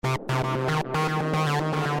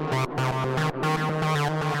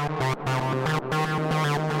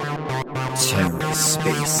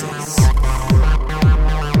TerraSpaces.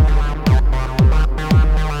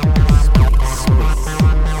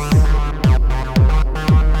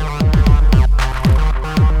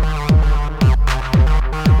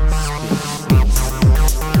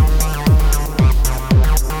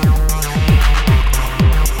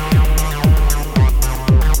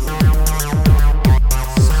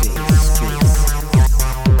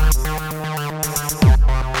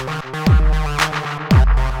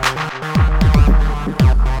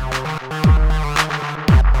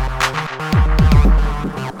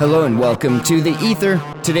 Hello and welcome to The Ether.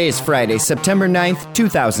 Today is Friday, September 9th,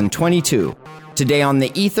 2022. Today on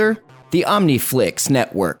The Ether, the OmniFlix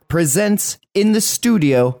Network presents In the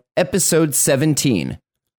Studio, Episode 17,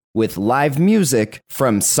 with live music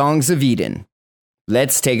from Songs of Eden.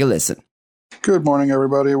 Let's take a listen. Good morning,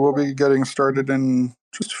 everybody. We'll be getting started in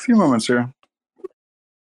just a few moments here.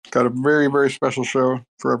 Got a very, very special show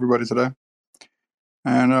for everybody today.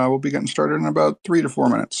 And we'll be getting started in about 3 to 4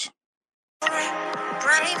 minutes.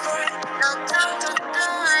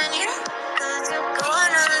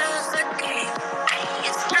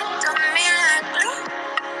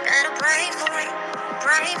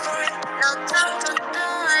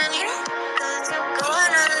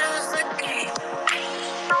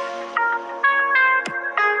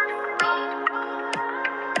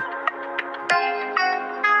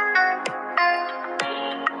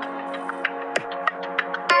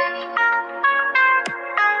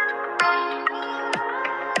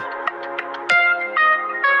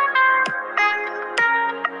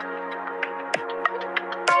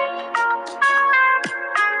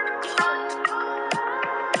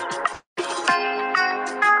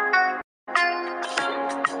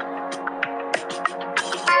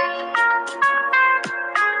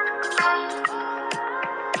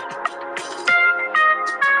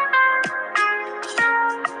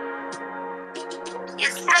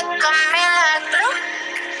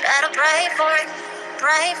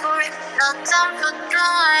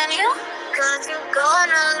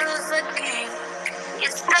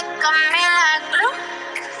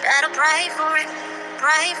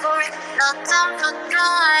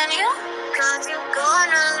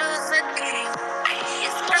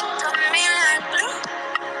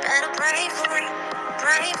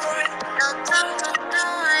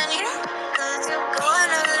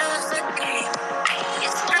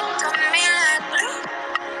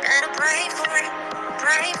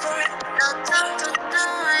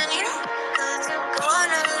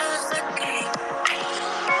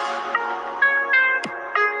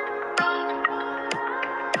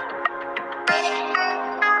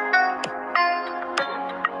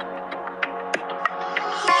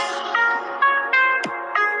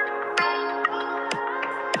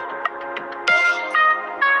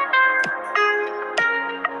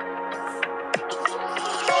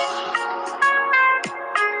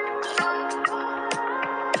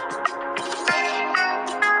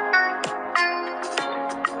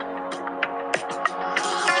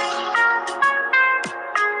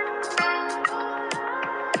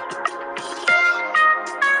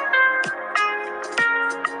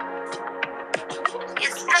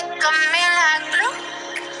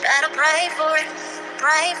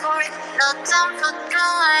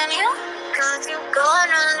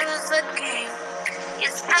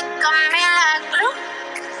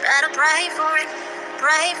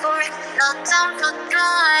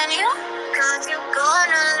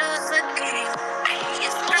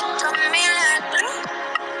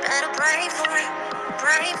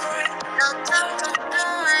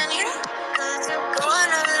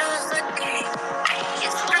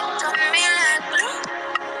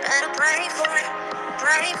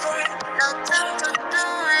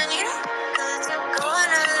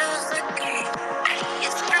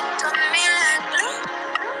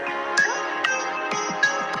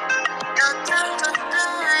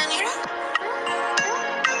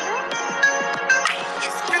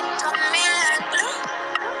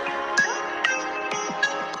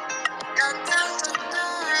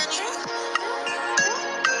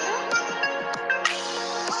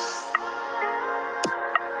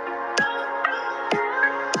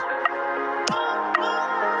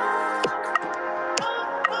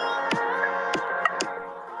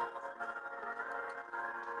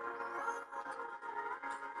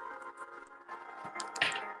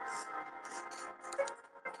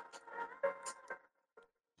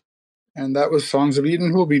 And that was Songs of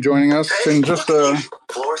Eden, who will be joining us in just a...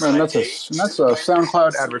 Man, that's a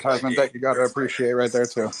SoundCloud advertisement that you got to appreciate right there,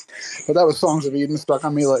 too. But that was Songs of Eden, Stuck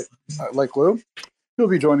on Me like glue. He'll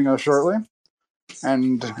be joining us shortly.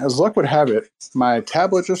 And as luck would have it, my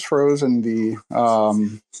tablet just froze in the,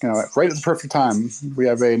 right at the perfect time. We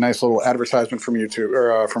have a nice little advertisement from YouTube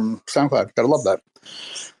or from SoundCloud. Gotta love that.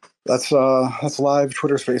 That's live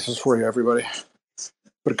Twitter Spaces for you, everybody.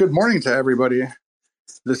 But good morning to everybody.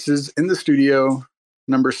 This is In the Studio,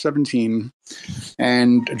 number 17.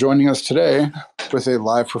 And joining us today with a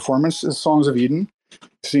live performance is Songs of Eden.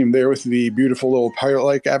 See him there with the beautiful little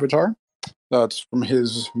pirate-like avatar. That's from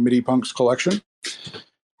his MIDI Punks collection.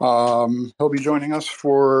 He'll be joining us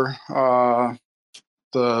for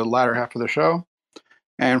the latter half of the show.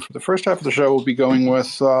 And for the first half of the show, we'll be going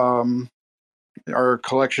with our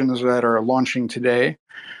collections that are launching today.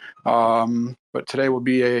 But today will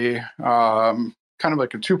be a kind of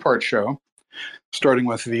like a two-part show, starting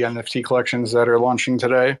with the NFT collections that are launching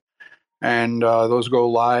today. And those go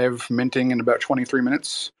live minting in about 23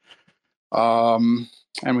 minutes.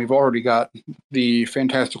 And we've already got the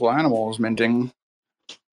Fantastical Animals minting.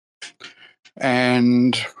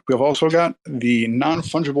 And we've also got the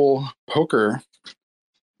non-fungible poker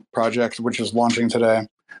project, which is launching today,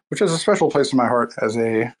 which has a special place in my heart as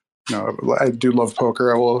I do love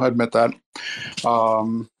poker. I will admit that.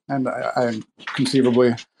 And I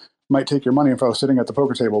conceivably might take your money if I was sitting at the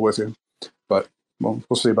poker table with you, but we'll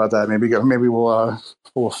see about that. Maybe we'll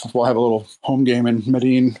have a little home game in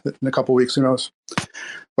Medellin in a couple weeks. Who knows?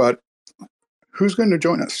 But who's going to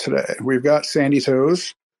join us today? We've got Sandy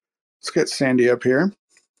Toes. Let's get Sandy up here,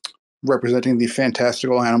 representing the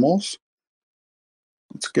Fantastical Animals.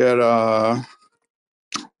 Let's get,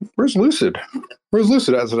 where's Lucid? Where's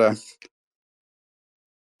Lucid at today?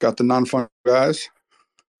 Got the non-fun guys.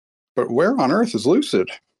 But where on earth is Lucid?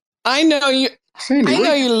 I know you. Sandy, I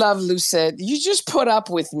know you love Lucid. You just put up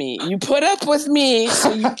with me. You put up with me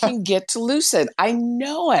so you can get to Lucid. I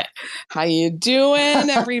know it. How you doing,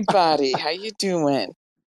 everybody? How you doing?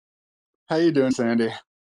 How you doing, Sandy?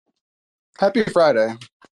 Happy Friday.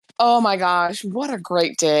 Oh my gosh, what a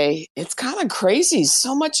great day. It's kind of crazy.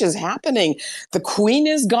 So much is happening. The queen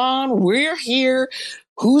is gone. We're here.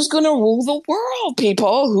 Who's going to rule the world,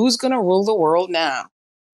 people? Who's going to rule the world now?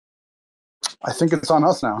 I think it's on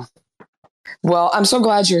us now. Well, I'm so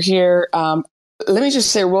glad you're here. Let me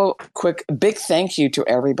just say real quick, big thank you to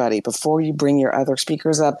everybody. Before you bring your other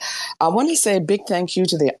speakers up, I want to say a big thank you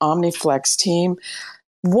to the OmniFlix team.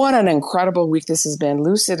 What an incredible week this has been.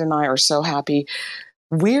 Lucid and I are so happy.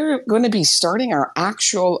 We're going to be starting our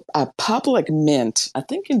actual public mint, I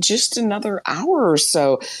think, in just another hour or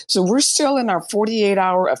so. So we're still in our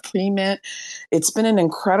 48-hour of pre-mint. It's been an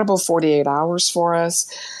incredible 48 hours for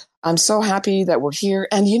us. I'm so happy that we're here.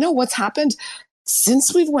 And you know what's happened?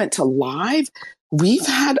 Since we went to live, we've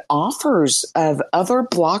had offers of other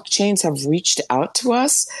blockchains have reached out to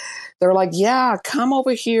us. They're like, yeah, come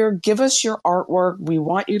over here, give us your artwork. We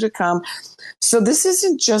want you to come. So this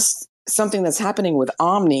isn't just something that's happening with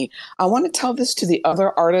Omni. I want to tell this to the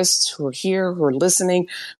other artists who are here, who are listening,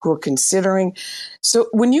 who are considering. So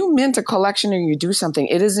when you mint a collection or you do something,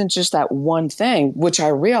 it isn't just that one thing, which I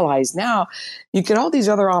realize now. You get all these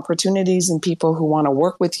other opportunities and people who want to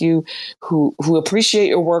work with you, who appreciate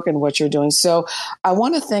your work and what you're doing. So I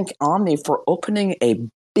want to thank Omni for opening a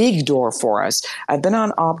big door for us. I've been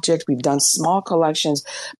on Object. We've done small collections,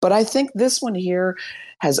 but I think this one here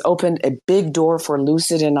has opened a big door for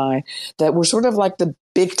Lucid and I, that we're sort of like the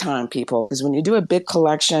big time people. Because when you do a big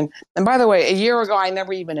collection, and by the way, a year ago, I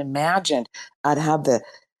never even imagined I'd have the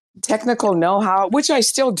technical know-how, which I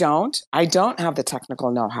still don't. I don't have the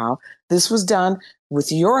technical know-how. This was done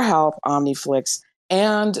with your help, OmniFlix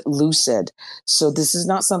and Lucid. So this is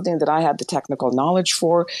not something that I had the technical knowledge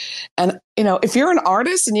for. And, if you're an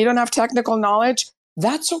artist and you don't have technical knowledge,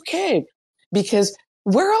 that's okay. Because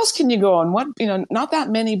where else can you go on not that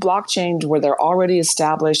many blockchains where they're already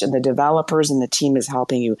established and the developers and the team is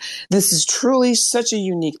helping you. This is truly such a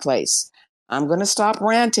unique place. I'm going to stop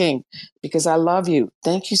ranting because I love you.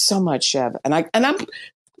 Thank you so much, Chev. And I'm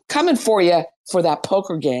coming for you for that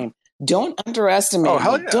poker game. Don't underestimate me.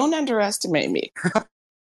 Yeah. Don't underestimate me.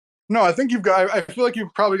 No, I think I feel like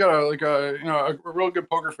you've probably got a real good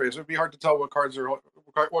poker face. It'd be hard to tell what cards you're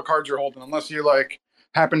holding unless you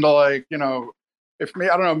happen to if I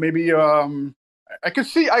don't know, maybe I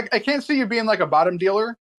can't see you being like a bottom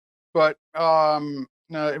dealer, but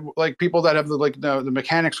like people that have the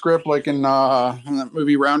mechanics grip, like in that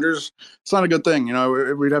movie Rounders, it's not a good thing.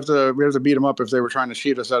 We'd have to beat them up if they were trying to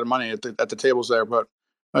cheat us out of money at the tables there. But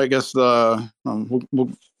I guess we'll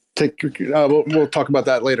talk about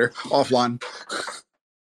that later offline.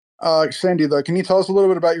 Sandy, can you tell us a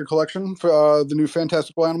little bit about your collection for the new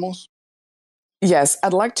Fantastical Animals? Yes,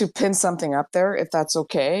 I'd like to pin something up there if that's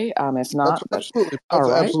okay. If not, all That's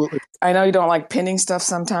right. absolutely. I know you don't like pinning stuff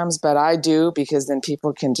sometimes, but I do because then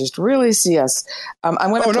people can just really see us. I'm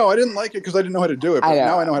going to. No, I didn't like it because I didn't know how to do it, but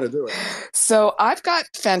now I know how to do it. So I've got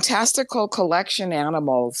fantastical collection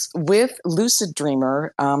animals with Lucid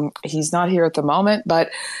Dreamer. He's not here at the moment, but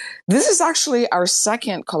this is actually our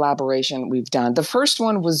second collaboration we've done. The first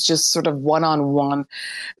one was just sort of one-on-one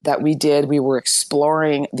that we did. We were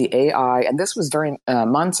exploring the AI, and this was very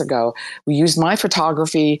months ago. We used my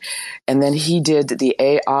photography, and then he did the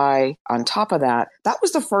AI on top of that. That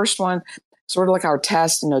was the first one, sort of like our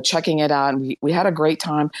test, checking it out, and we had a great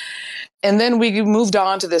time. And then we moved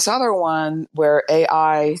on to this other one where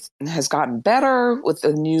AI has gotten better with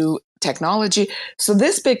the new technology. So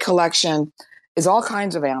this big collection is all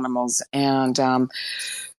kinds of animals, and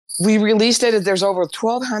we released it. There's over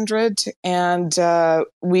 1,200, and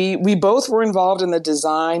we both were involved in the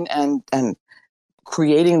design and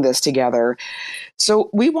creating this together. So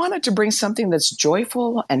we wanted to bring something that's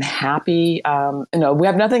joyful and happy. We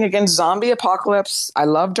have nothing against zombie apocalypse. I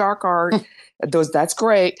love dark art. That's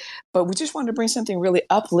great. But we just wanted to bring something really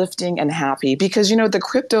uplifting and happy because, the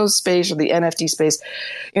crypto space or the NFT space,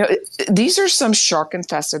 these are some shark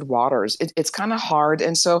infested waters. It's kind of hard.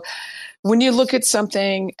 And so when you look at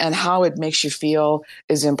something and how it makes you feel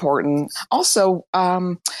is important. Also,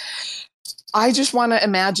 I just want to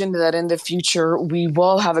imagine that in the future, we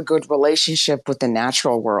will have a good relationship with the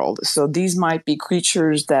natural world. So these might be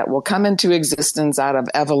creatures that will come into existence out of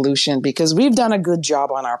evolution because we've done a good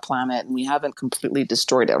job on our planet and we haven't completely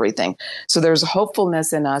destroyed everything. So there's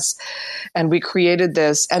hopefulness in us. And we created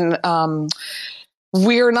this. And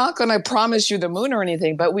we're not going to promise you the moon or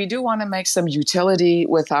anything, but we do want to make some utility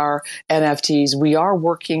with our NFTs. We are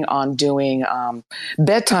working on doing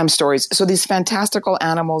bedtime stories. So these fantastical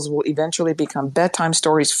animals will eventually become bedtime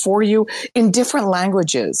stories for you in different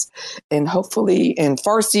languages, and hopefully in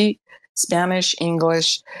Farsi, Spanish,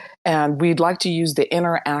 English. And we'd like to use the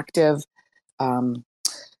interactive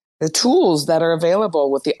the tools that are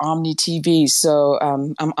available with the Omni TV. So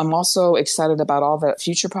I'm also excited about all the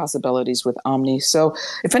future possibilities with Omni. So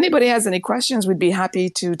if anybody has any questions, we'd be happy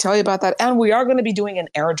to tell you about that. And we are going to be doing an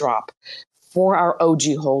airdrop for our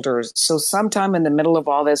OG holders. So sometime in the middle of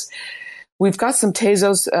all this, we've got some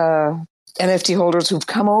Tezos NFT holders who've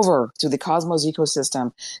come over to the Cosmos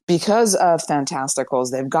ecosystem because of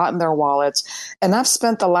Fantasticals. They've gotten their wallets. And I've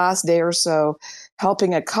spent the last day or so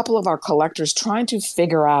helping a couple of our collectors trying to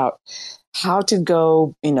figure out how to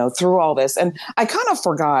go, through all this. And I kind of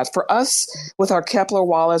forgot. For us, with our Kepler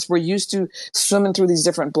wallets, we're used to swimming through these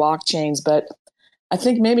different blockchains. But I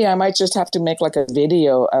think maybe I might just have to make like a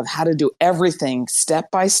video of how to do everything step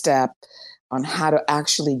by step on how to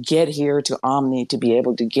actually get here to Omni to be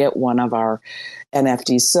able to get one of our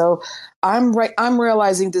NFTs. So I'm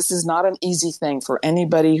realizing this is not an easy thing for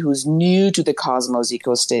anybody who's new to the Cosmos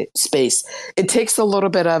space. It takes a little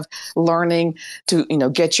bit of learning to,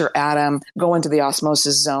 get your atom, go into the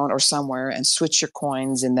osmosis zone or somewhere and switch your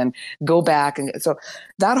coins and then go back. And so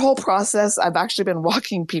that whole process, I've actually been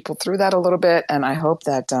walking people through that a little bit. And I hope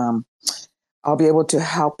that I'll be able to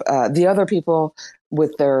help the other people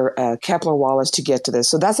with their Kepler wallets to get to this.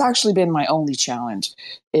 So that's actually been my only challenge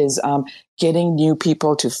is getting new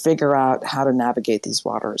people to figure out how to navigate these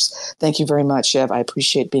waters. Thank you very much, Chev. I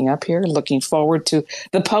appreciate being up here. Looking forward to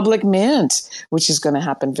the public mint, which is going to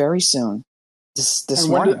happen very soon. This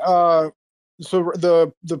morning. So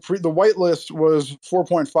the whitelist was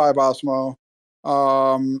 4.5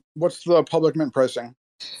 Osmo. What's the public mint pricing?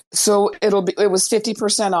 So it was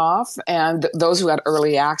 50% off, and those who had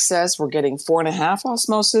early access were getting 4.5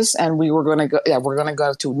 osmosis, and we're going to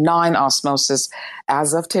go to 9 osmosis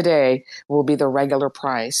as of today will be the regular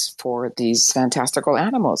price for these fantastical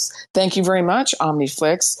animals. Thank you very much,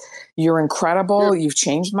 OmniFlix. You're incredible. You've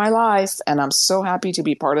changed my life, and I'm so happy to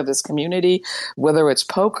be part of this community, whether it's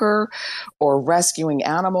poker or rescuing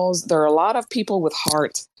animals. There are a lot of people with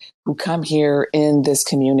heart who come here in this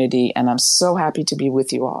community, and I'm so happy to be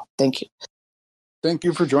with you all. Thank you. Thank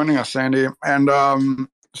you for joining us, Sandy. And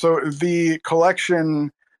so the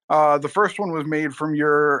collection, the first one was made from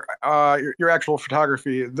your actual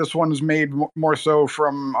photography. This one is made more so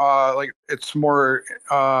from it's more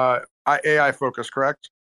AI focused,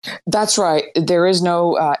 correct? That's right. There is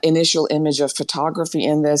no initial image of photography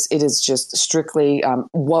in this. It is just strictly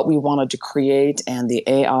what we wanted to create, and the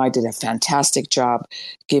AI did a fantastic job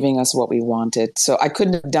giving us what we wanted. So I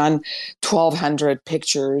couldn't have done 1,200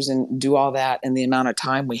 pictures and do all that in the amount of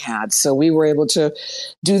time we had. So we were able to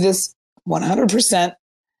do this 100%.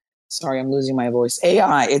 Sorry, I'm losing my voice.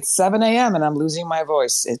 AI. It's 7 a.m. and I'm losing my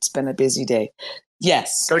voice. It's been a busy day.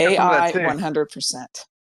 Yes, Gotta get some of AI that tea. 100%.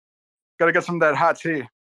 Gotta get some of that hot tea.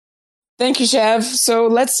 Thank you, Chev. So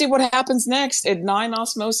let's see what happens next at Nine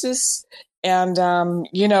Osmosis. And,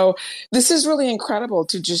 this is really incredible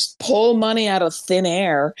to just pull money out of thin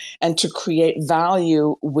air and to create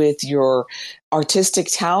value with your artistic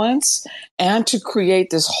talents and to create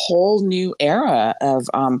this whole new era of,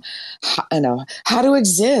 how to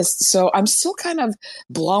exist. So I'm still kind of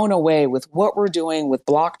blown away with what we're doing with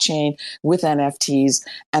blockchain, with NFTs,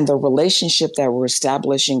 and the relationship that we're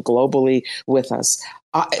establishing globally with us.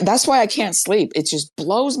 That's why I can't sleep. It just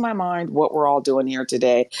blows my mind what we're all doing here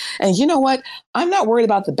today. And you know what? I'm not worried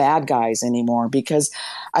about the bad guys anymore because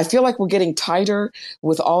I feel like we're getting tighter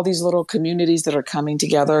with all these little communities that are coming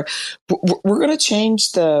together. We're going to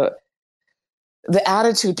change the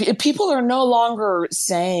attitude. People are no longer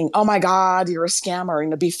saying, "Oh my God, you're a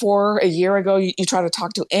scammer." Before a year ago, you try to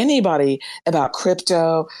talk to anybody about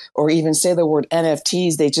crypto or even say the word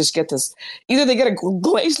NFTs, they just get this. Either they get a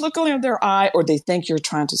glazed look on their eye, or they think you're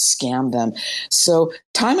trying to scam them. So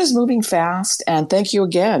time is moving fast, and thank you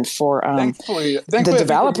again for Thankfully, the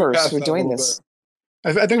developers who are doing that this.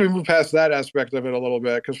 I think we moved past that aspect of it a little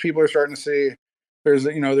bit because people are starting to see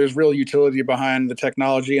there's real utility behind the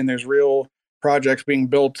technology and there's real projects being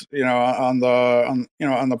built, on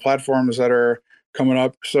the platforms that are coming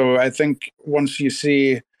up. So I think once you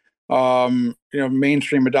see,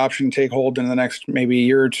 mainstream adoption take hold in the next maybe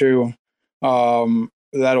year or two,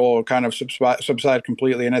 that'll kind of subside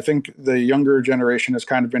completely. And I think the younger generation has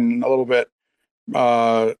kind of been a little bit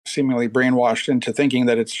seemingly brainwashed into thinking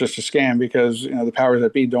that it's just a scam because the powers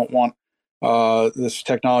that be don't want this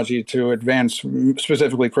technology to advance,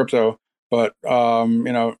 specifically crypto. But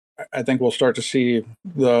I think we'll start to see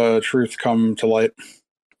the truth come to light.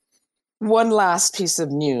 One last piece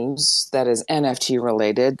of news that is NFT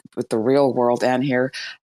related with the real world and here.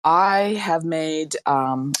 I have made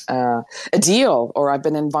a deal, or I've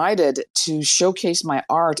been invited to showcase my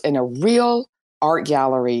art in a real art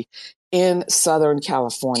gallery in Southern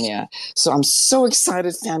California. So I'm so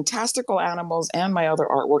excited. Fantastical Animals and my other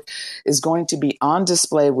artwork is going to be on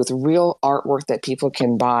display with real artwork that people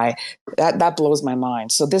can buy. That blows my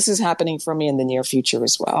mind. So this is happening for me in the near future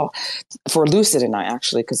as well, for Lucid and I,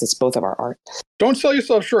 actually, because it's both of our art. Don't sell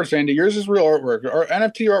yourself short, Sandy. Yours is real artwork. Our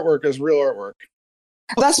NFT artwork is real artwork.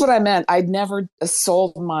 Well, that's what I meant. I'd never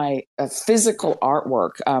sold my physical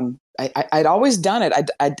artwork. I'd always done it.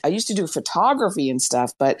 I used to do photography and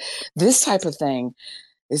stuff, but this type of thing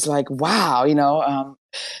is like, wow,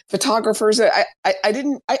 photographers. I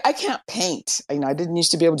can't paint. I didn't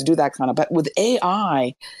used to be able to do that kind of. But with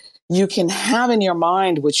AI, you can have in your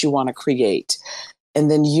mind what you want to create, and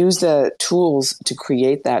then use the tools to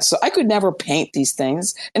create that. So I could never paint these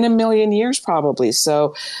things in a million years, probably.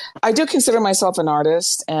 So I do consider myself an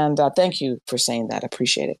artist, and thank you for saying that. I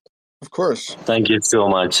appreciate it. Of course. Thank you so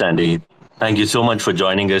much, Sandy. Thank you so much for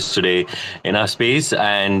joining us today in our space.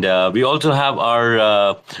 And we also have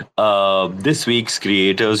our this week's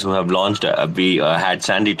creators who have launched. We had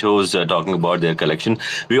Sandy Toes talking about their collection.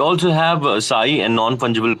 We also have Sai and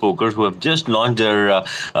Non-Fungible Poker who have just launched their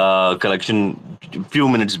collection a few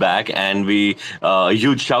minutes back. And we a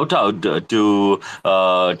huge shout out to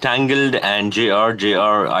Tangled and JR.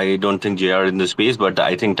 JR, I don't think JR in the space, but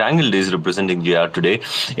I think Tangled is representing JR today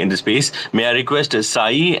in the space. May I request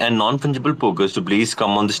Sai and Non-Fungible Pokers to please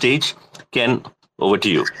come on the stage. Ken, over to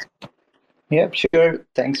you. Yep, sure.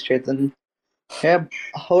 Thanks, Chetan. Yep.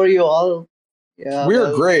 How are you all? Yeah,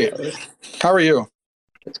 we're great. How are you?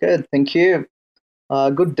 That's good. Thank you.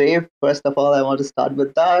 Good day. First of all, I want to start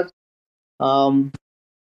with that.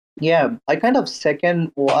 Yeah, I kind of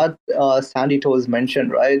second what Sandy Toes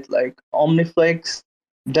mentioned, right? Like OmniFlix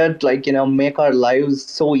did make our lives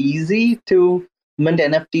so easy to mint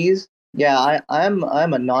NFTs. Yeah, I'm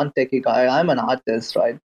a non-techie guy. I'm an artist,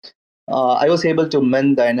 right? I was able to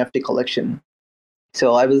mint the NFT collection.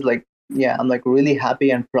 So I was like, yeah, I'm like really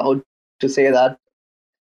happy and proud to say that.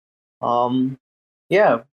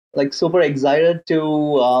 Yeah, like super excited to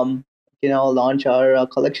launch our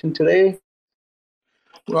collection today.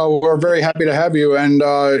 Well, we're very happy to have you, and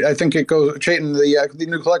I think it goes. Chetan, the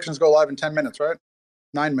new collections go live in 10 minutes, right?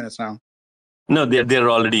 9 minutes now. No,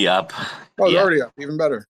 they're already up. Oh, they're already up. Even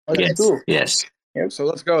better. Okay, yes. Cool. Yes. Yep. So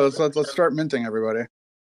let's go. Let's start minting, everybody.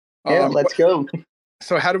 Yeah, let's go.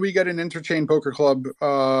 So how do we get an Interchain Poker Club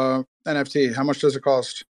NFT? How much does it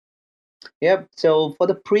cost? Yep. So for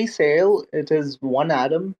the pre-sale, it is 1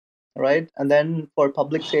 atom, right? And then for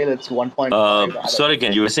public sale, it's 1.5. Sorry,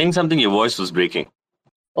 Ken, you were saying something. Your voice was breaking.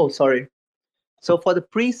 Oh, sorry. So for the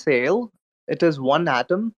pre-sale, it is 1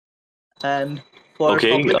 atom, and for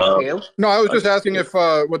public sale. No, I was just asking if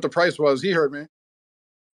what the price was. He heard me.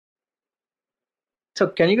 So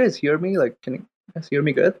can you guys hear me? Like, can you guys hear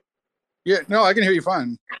me good? Yeah, no, I can hear you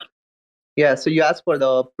fine. Yeah. So you asked for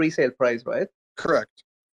the pre-sale price, right? Correct.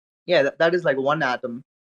 Yeah, that is like 1 atom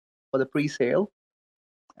for the pre-sale,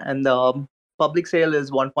 and the public sale is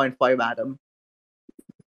 1.5 atom.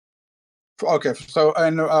 Okay, so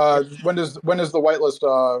and when does the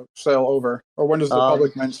whitelist sale over, or when does the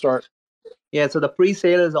public mint start? Yeah, so the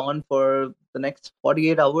pre-sale is on for the next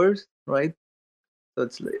 48 hours, right? So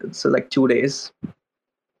it's like 2 days.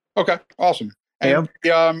 Okay, awesome. And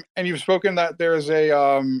Yeah. and you've spoken that there's a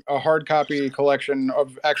hard copy collection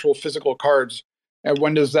of actual physical cards. And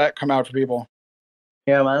when does that come out to people?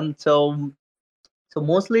 Yeah, man. So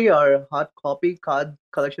mostly our hard copy card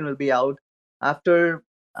collection will be out after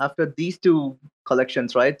these two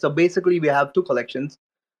collections, right? So basically we have two collections,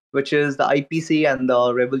 which is the IPC and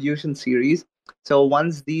the Revolution series. So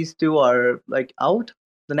once these two are like out,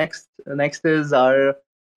 the next is our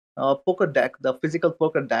poker deck, the physical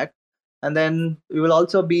poker deck, and then we will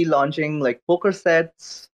also be launching like poker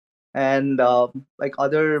sets and like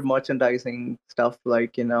other merchandising stuff,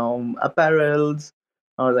 like apparels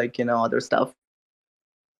or like other stuff.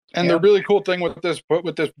 And the really cool thing with this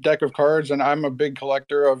deck of cards, and I'm a big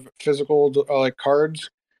collector of physical like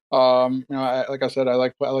cards. Like I said, I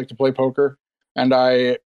like to play poker, and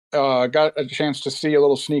I got a chance to see a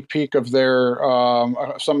little sneak peek of their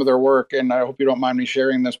some of their work. And I hope you don't mind me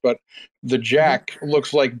sharing this, but the Jack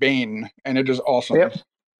looks like Bane, and it is awesome. Yep.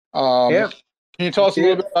 Yep. Can you tell us a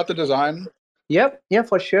little bit about the design? Yep. Yeah,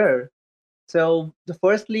 for sure. So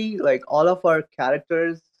firstly, like all of our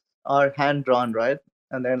characters are hand drawn, right?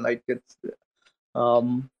 And then like it's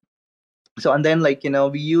so and then like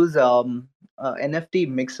we use NFT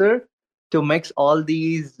mixer to mix all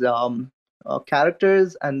these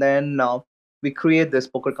characters, and then we create this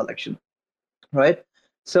poker collection, right?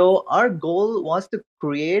 So our goal was to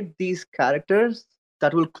create these characters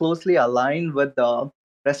that will closely align with the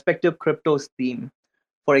respective crypto's theme.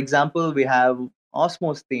 For example, we have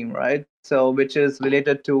Osmos theme, right? So which is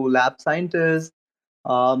related to lab scientists,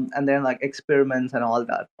 and then like experiments and all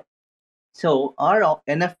that. So our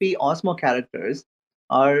NFP Osmo characters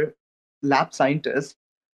are lab scientists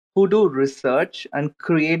who do research and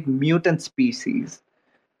create mutant species.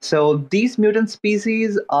 So these mutant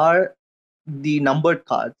species are the numbered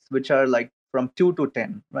cards, which are like from 2 to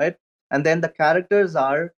 10, right? And then the characters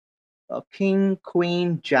are king,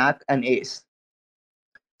 queen, jack, and ace.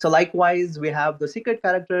 So likewise, we have the secret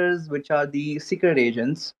characters, which are the secret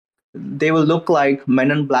agents. They will look like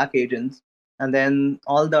Men in Black agents. And then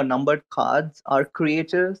all the numbered cards are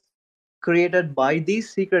created by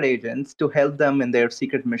these secret agents to help them in their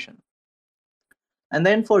secret mission. And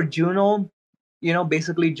then for Juno,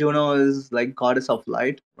 basically Juno is like goddess of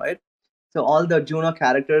light, right? So all the Juno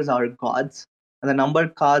characters are gods, and the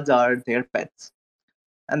numbered cards are their pets.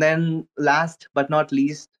 And then last but not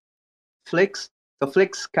least, Flix. So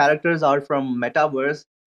Flix characters are from Metaverse.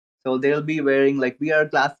 So they'll be wearing like VR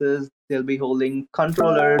glasses, they'll be holding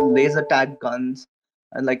controller, laser tag guns,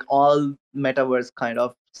 and like all Metaverse kind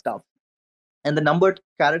of stuff. And the numbered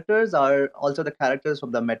characters are also the characters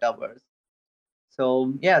from the Metaverse.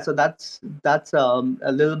 So yeah, so that's a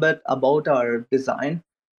little bit about our design.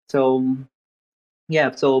 So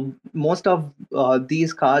yeah, so most of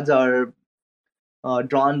these cards are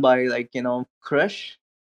drawn by like Crush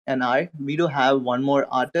and I. We do have one more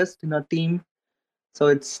artist in our team, so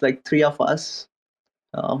it's like three of us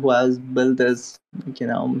who has built this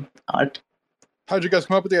art. How'd you guys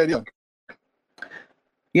come up with the idea?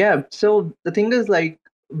 Yeah, so the thing is like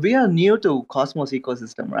we are new to Cosmos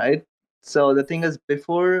ecosystem, right? So the thing is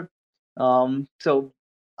before, so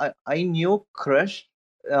I knew Crush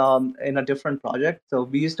in a different project. So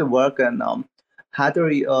we used to work in Hathor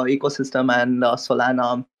ecosystem and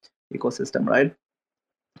Solana ecosystem, right?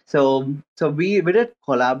 So we did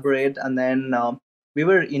collaborate, and then we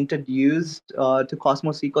were introduced to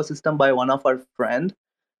Cosmos ecosystem by one of our friend.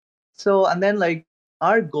 So and then like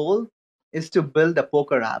our goal is to build a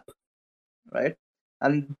poker app, right?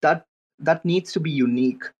 And that needs to be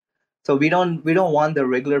unique. So we don't want the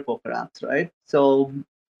regular poker apps, right? So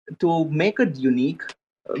to make it unique,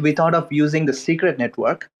 we thought of using the secret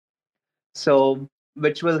network, so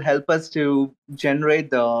which will help us to generate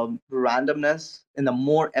the randomness in a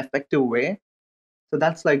more effective way. So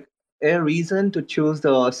that's like a reason to choose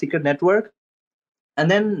the secret network. And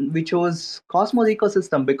then we chose Cosmos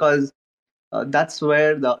ecosystem because that's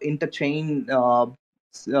where the interchain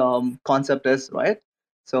concept is, right?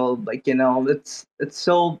 So like it's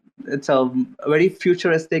a very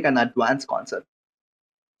futuristic and advanced concept.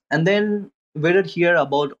 And then we did hear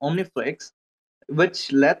about OmniFlix,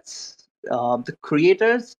 which lets the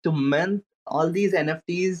creators to mint all these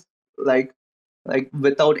NFTs like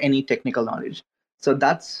without any technical knowledge. So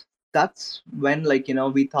that's when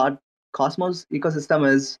we thought Cosmos ecosystem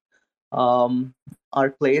is our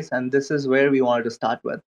place, and this is where we wanted to start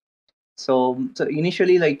with. So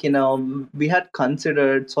initially, we had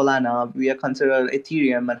considered Solana, we had considered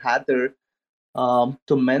Ethereum and Ether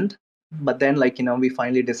to mint, but then we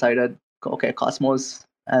finally decided, okay, Cosmos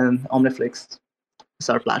and OmniFlix is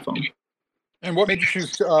our platform. And what made you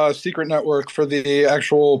choose Secret Network for the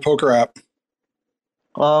actual poker app?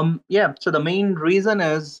 Yeah, so the main reason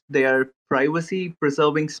is they are privacy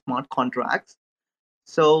preserving smart contracts.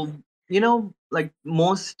 So like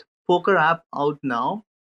most poker app out now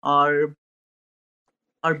are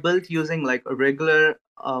built using like a regular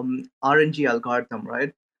RNG algorithm,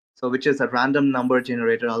 right? So which is a random number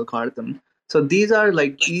generator algorithm. So these are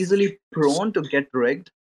like easily prone to get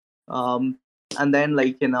rigged. And then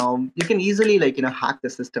you can easily hack the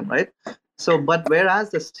system, right? So but whereas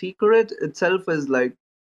the secret itself is like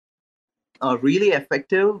really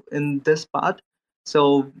effective in this part.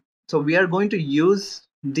 So we are going to use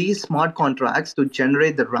these smart contracts to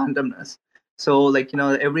generate the randomness. So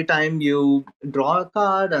every time you draw a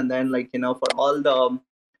card, and then for all the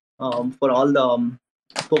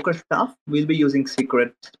poker stuff, we'll be using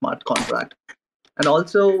secret smart contract. And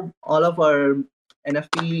also all of our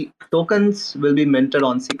NFT tokens will be minted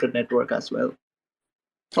on Secret Network as well.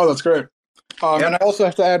 Oh, that's great. And I also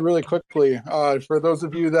have to add really quickly, for those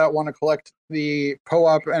of you that want to collect the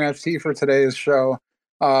POAP NFT for today's show,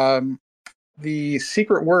 the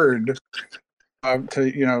secret word,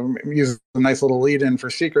 to use a nice little lead-in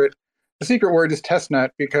for secret, the secret word is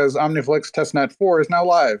testnet, because OmniFlix Testnet 4 is now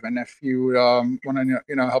live. And if you want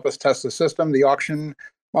to help us test the system, the auction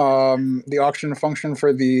function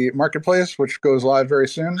for the marketplace, which goes live very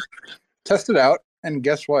soon, test it out, and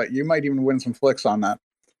guess what? You might even win some flicks on that.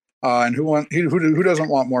 And who doesn't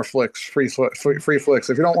want more flicks, free flicks?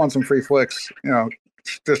 If you don't want some free flicks,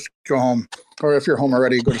 just go home. Or if you're home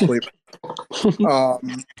already, go to sleep.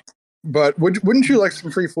 But wouldn't you like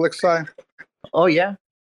some free flicks, Si? Oh yeah.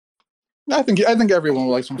 I think everyone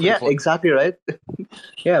would like some free flicks. Yeah, exactly right.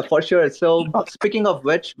 Yeah, for sure. So speaking of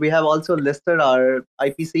which, we have also listed our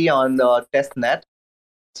IPC on the testnet.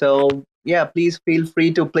 So yeah, please feel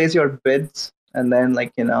free to place your bids, and then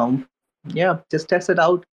just test it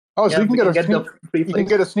out. Oh, so you can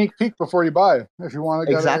get a sneak peek before you buy if you want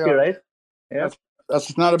to get exactly right. Yeah,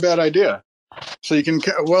 that's not a bad idea. So you can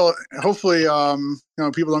hopefully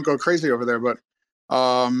people don't go crazy over there, but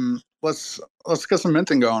let's get some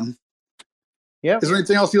minting going. Yeah. Is there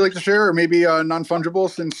anything else you'd like to share, or maybe non-fungible,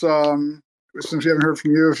 since we haven't heard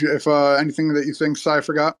from you? If anything that you think Si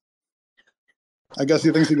forgot, I guess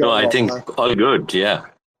you think he got. No, I think all good. Yeah.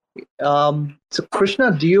 So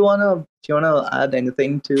Krishna, do you wanna add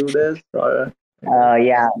anything to this? Or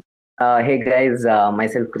yeah. Hey guys,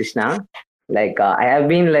 myself Krishna. I have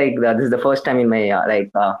been this is the first time in my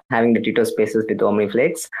having the Twitter Spaces with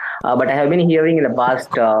OmniFlix, but I have been hearing in the past.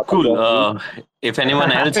 Cool. If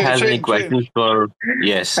anyone else has any questions for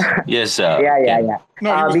yes. Yeah.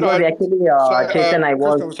 No, because actually, Chetan, I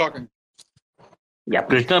was talking. Yeah,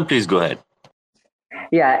 Krishna, please go ahead.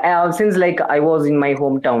 Yeah, since I was in my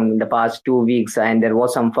hometown in the past 2 weeks, and there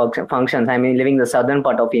was some functions. I mean, living in the southern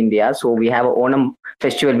part of India, so we have a Onam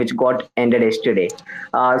festival which got ended yesterday.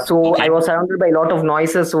 So I was surrounded by a lot of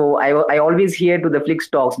noises. So I always hear to the Flix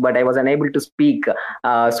talks, but I was unable to speak.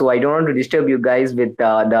 So I don't want to disturb you guys with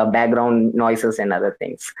the background noises and other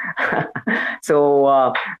things.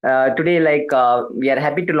 So today, we are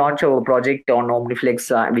happy to launch our project on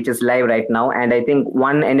OmniFlix, which is live right now, and I think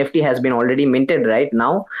one NFT has been already minted right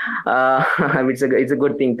now. It's a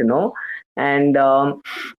good thing to know. And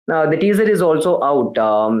the teaser is also out.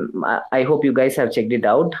 I hope you guys have checked it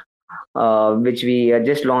out, which we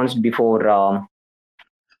just launched before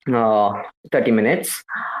 30 minutes.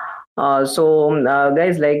 So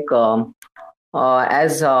guys,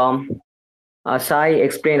 as Sai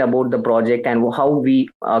explained about the project and how we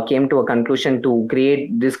came to a conclusion to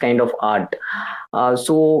create this kind of art.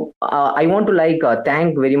 So I want to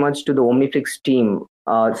thank very much to the OmniFlix team.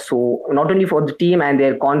 So not only for the team and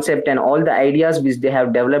their concept and all the ideas which they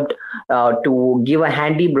have developed to give a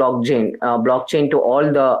handy blockchain to all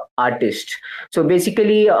the artists. So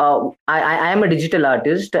basically, I am a digital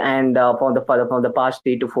artist, and for the past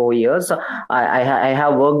 3 to 4 years, I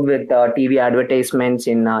have worked with TV advertisements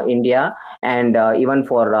in India and even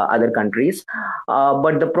for other countries.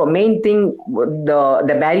 But the main thing,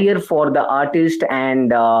 the barrier for the artist and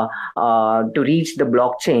to reach the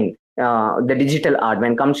blockchain, the digital art,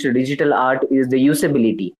 when it comes to digital art, is the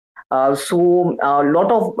usability. So a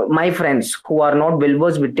lot of my friends who are not well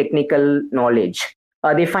versed with technical knowledge,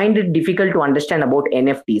 they find it difficult to understand about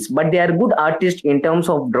NFTs, but they are good artists in terms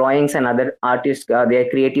of drawings and other artists, their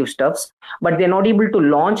creative stuffs, but they're not able to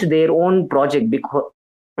launch their own project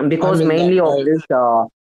because mainly of this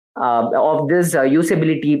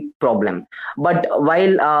usability problem. But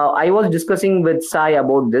while I was discussing with Sai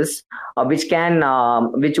about this, which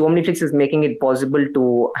OmniFlix is making it possible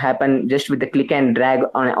to happen just with the click and drag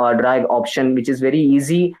or drag option, which is very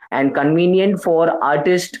easy and convenient for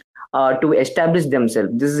artists to establish themselves.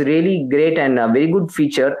 This is really great and a very good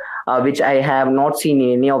feature, which I have not seen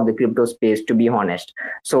in any of the crypto space, to be honest.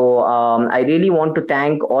 So I really want to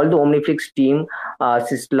thank all the OmniFlix team,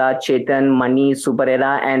 Sisla, Chetan, Mani,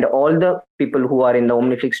 Superera, and all the people who are in the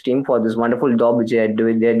OmniFlix team for this wonderful job which they're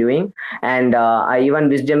doing. And I even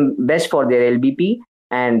wish them best for their LBP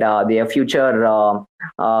and their future, all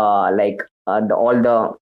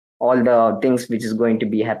the things which is going to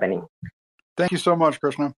be happening. Thank you so much,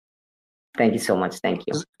 Krishna. Thank you so much. Thank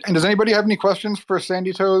you. And does anybody have any questions for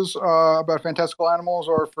Sandy Toes about fantastical animals,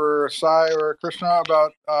 or for Sai or Krishna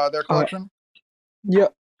about their collection? Yeah.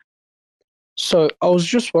 So I was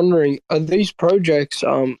just wondering, are these projects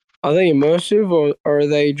are they immersive, or are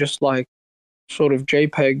they just like sort of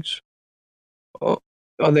JPEGs? Or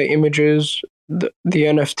are they images? The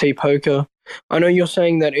NFT poker. I know you're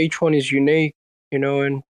saying that each one is unique,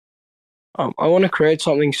 and I want to create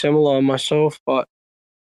something similar myself, but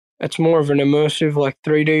it's more of an immersive, like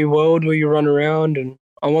 3D world where you run around, and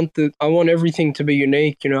I want everything to be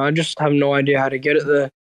unique. I just have no idea how to get it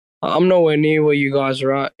there. I'm nowhere near where you guys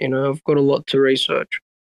are at. I've got a lot to research.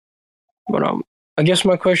 But I guess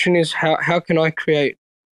my question is, how can I create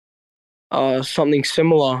something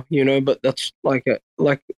similar, but that's like in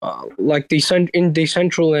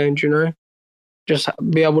Decentraland, just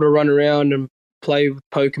be able to run around and play with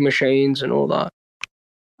poker machines and all that.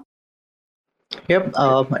 Yep,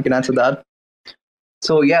 I can answer that.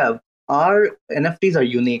 So yeah, our NFTs are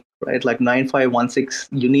unique, right? Like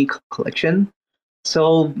 9516 unique collection.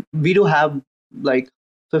 So we do have like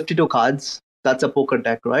 52 cards. That's a poker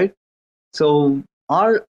deck, right? So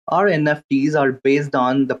our NFTs are based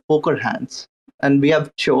on the poker hands, and we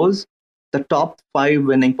have chose the top 5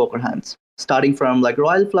 winning poker hands, starting from like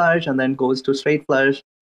royal flush and then goes to straight flush,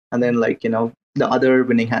 and then the other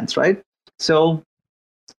winning hands, right? So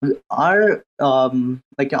our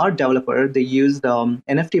our developer, they used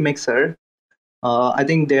NFT mixer. I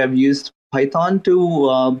think they have used Python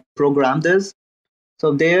to program this.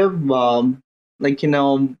 So they've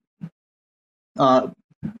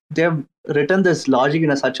they've written this logic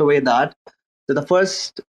in such a way that the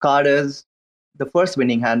first card is the first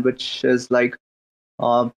winning hand, which is like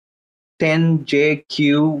 10 J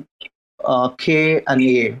Q K and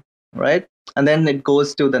A, right? And then it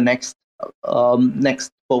goes to the next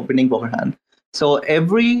winning poker hand. So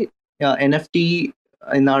every NFT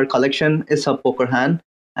in our collection is a poker hand,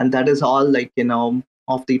 and that is all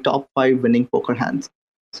of the top 5 winning poker hands.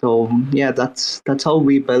 So yeah, that's how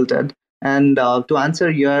we built it. And to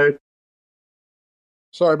answer your,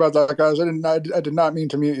 sorry about that, guys. I did not mean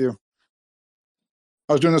to mute you.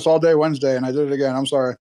 I was doing this all day Wednesday, and I did it again. I'm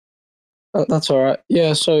sorry. That's all right.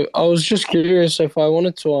 Yeah. So I was just curious if I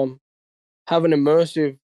wanted to have an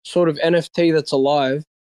immersive sort of NFT that's alive.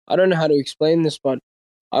 I don't know how to explain this, but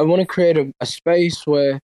I want to create a space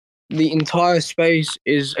where the entire space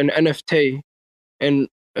is an NFT, and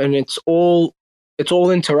it's all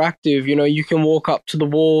interactive. You can walk up to the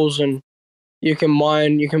walls and you can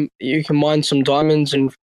mine some diamonds,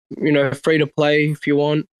 and free to play if you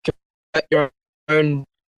want. You can get your own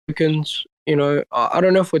tokens. I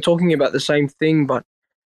don't know if we're talking about the same thing, but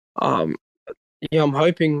yeah, I'm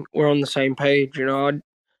hoping we're on the same page. I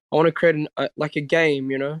want to create a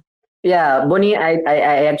game. Yeah, Bonnie,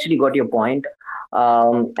 I actually got your point.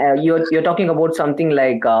 You're talking about something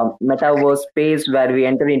like metaverse space where we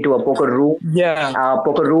enter into a poker room. Yeah.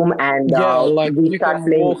 Poker room, and like we you start can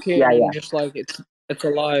playing. walk in and just like it's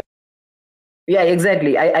alive. Yeah,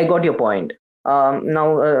 exactly. I got your point.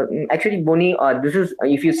 Now, actually, Bonnie, this is,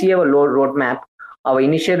 if you see our roadmap, our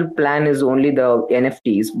initial plan is only the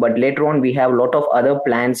NFTs, but later on we have a lot of other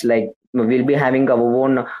plans, like we'll be having our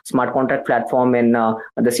own smart contract platform in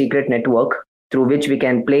the secret network through which we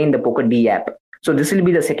can play in the Poker D app. So this will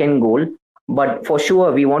be the second goal, but for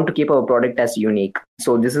sure we want to keep our product as unique.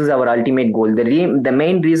 So this is our ultimate goal. The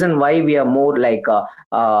main reason why we are more like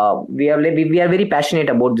we are very passionate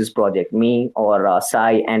about this project, me or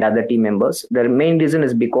Sai and other team members. The main reason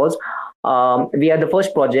is because we are the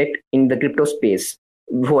first project in the crypto space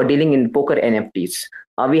who are dealing in poker NFTs.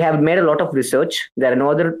 we have made a lot of research. There are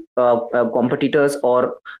no other competitors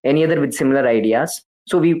or any other with similar ideas.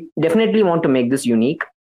 So we definitely want to make this unique.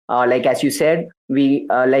 Like as you said, we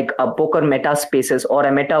like a poker meta spaces or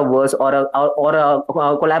a metaverse or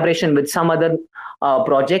a collaboration with some other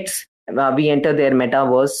projects. We enter their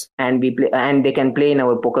metaverse and we play, and they can play in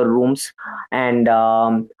our poker rooms, and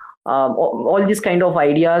all these kind of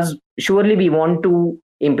ideas. Surely we want to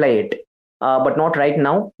imply it, but not right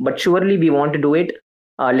now. But surely we want to do it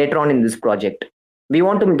later on in this project. We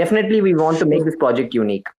want to make this project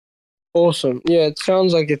unique. Awesome. Yeah, it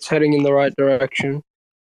sounds like it's heading in the right direction.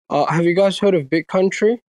 Have you guys heard of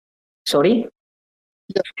BitCountry? Sorry?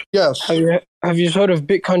 Yes. Have you heard of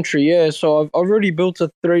BitCountry? Yeah, so I've already built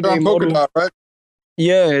a 3D model. Polkadot, right?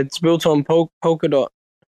 Yeah, it's built on Polkadot.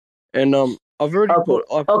 And I've already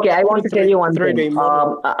okay. I want to tell you one thing.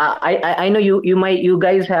 I know you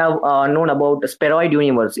guys have known about Spheroid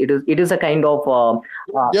Universe. It is a kind of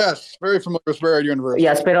yes, very familiar with Spheroid Universe.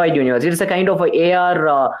 Yeah, Spheroid Universe. It is a kind of a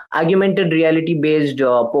AR augmented reality based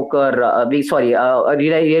poker.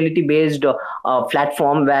 Reality based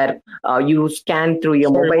platform where you scan through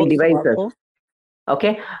your mobile devices.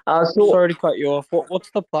 Okay. Sorry to cut you off.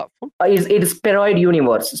 What's the platform? It's Spheroid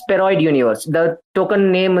Universe. Spheroid Universe. The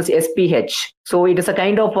token name is SPH. So it is a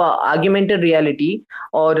kind of augmented reality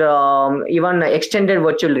or even extended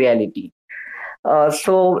virtual reality.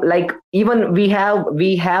 So like even we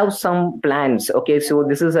have some plans. Okay, so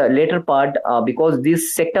this is a later part because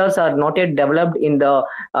these sectors are not yet developed in the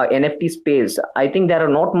NFT space. I think there are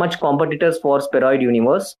not much competitors for Spheroid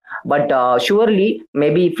Universe, but surely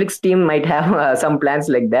maybe Flix team might have some plans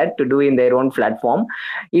like that to do in their own platform.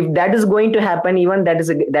 If that is going to happen, even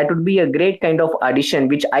that would be a great kind of addition,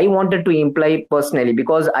 which I wanted to imply personally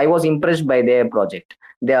because I was impressed by their project.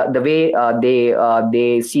 The way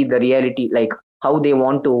they see the reality, like how they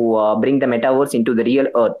want to bring the metaverse into the real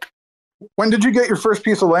earth. When did you get your first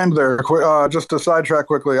piece of land there? Just to sidetrack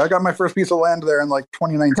quickly, I got my first piece of land there in like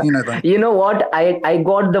 2019, I think. You know what? I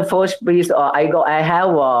got the first piece. I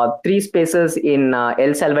have 3 spaces in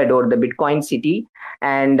El Salvador, the Bitcoin city,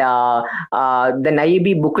 and the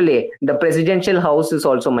Nayib Bukele, the presidential house, is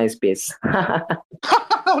also my space.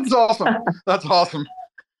 That's awesome. That's awesome.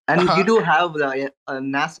 And you do have the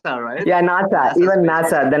NASA, right? Yeah, NASA. Even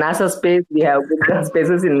NASA. The NASA space, we have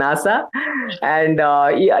spaces in NASA. And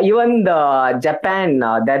even the Japan,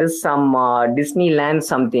 there is some Disneyland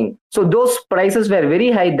something. So those prices were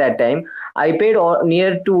very high that time. I paid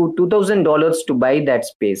near to $2,000 to buy that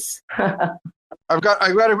space. I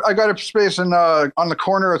got a space in on the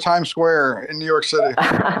corner of Times Square in New York City.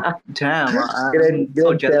 Damn, I'm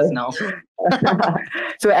so jealous now.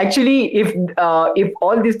 So actually, if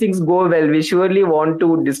all these things go well, we surely want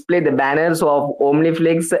to display the banners of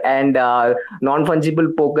OmniFlix and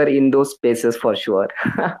non-fungible poker in those spaces for sure.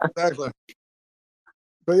 Exactly.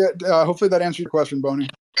 But yeah, hopefully that answered your question, Boney.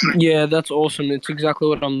 Yeah, that's awesome. It's exactly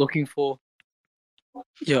what I'm looking for.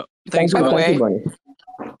 Yeah. Thanks, by the way. Bonnie.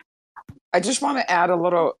 I just want to add a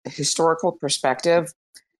little historical perspective.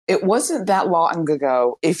 It wasn't that long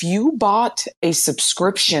ago. If you bought a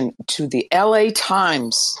subscription to the LA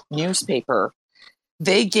Times newspaper,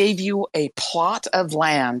 they gave you a plot of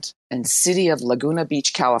land in the city of Laguna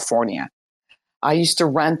Beach, California. I used to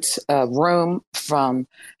rent a room from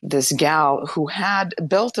this gal who had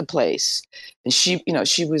built a place, and she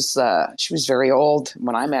was very old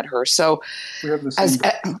when I met her. So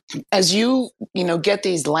as you get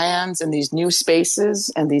these lands and these new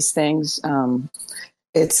spaces and these things,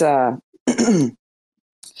 it's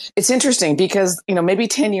it's interesting because maybe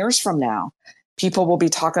 10 years from now, people will be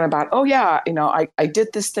talking about, oh yeah, I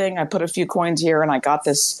did this thing, I put a few coins here and I got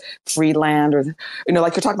this free land, or,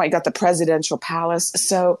 like you're talking about, you got the presidential palace.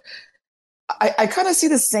 So I kind of see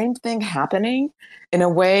the same thing happening in a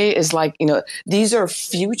way, is like, these are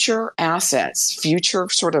future assets, future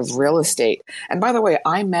sort of real estate. And by the way,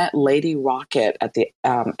 I met Lady Rocket at the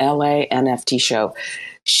LA NFT show.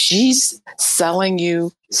 She's selling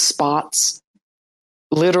you spots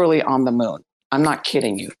literally on the moon. I'm not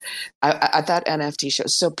kidding you. At that NFT show.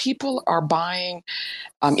 So people are buying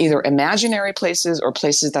either imaginary places or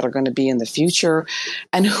places that are going to be in the future.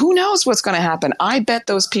 And who knows what's going to happen? I bet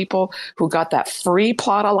those people who got that free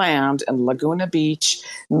plot of land in Laguna Beach,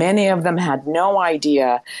 many of them had no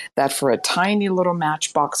idea that for a tiny little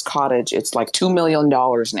matchbox cottage, it's like $2 million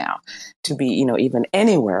now to be, even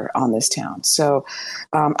anywhere on this town. So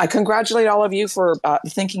I congratulate all of you for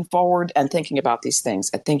thinking forward and thinking about these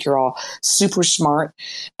things. I think you're all super smart,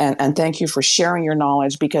 and thank you for sharing your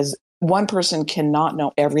knowledge, because one person cannot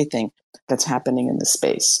know everything that's happening in the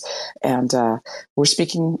space. And we're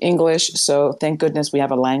speaking English, so thank goodness we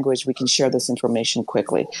have a language we can share this information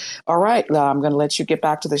quickly. All right, I'm going to let you get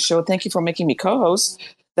back to the show. Thank you for making me co-host.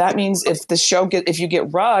 That means if you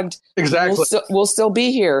get rugged, Exactly. we'll still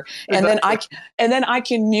be here. Exactly. And then I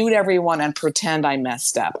can mute everyone and pretend I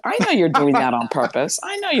messed up. I know you're doing that on purpose.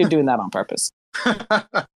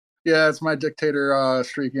 Yeah, it's my dictator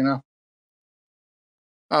streak, you know.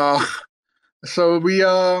 So we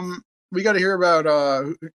got to hear about.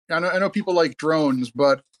 I know people like drones,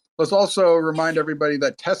 but let's also remind everybody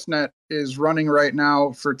that testnet is running right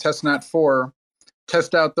now for testnet 4.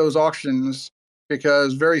 Test out those auctions,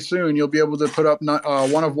 because very soon you'll be able to put up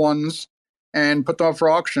one of ones and put them up for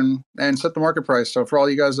auction and set the market price. So for all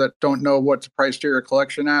you guys that don't know what to price your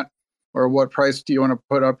collection at, or what price do you want to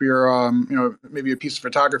put up your, maybe a piece of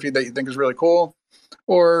photography that you think is really cool,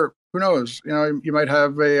 or who knows, you might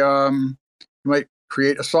have you might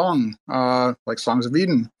create a song like Songs of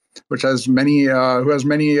Eden, which has many,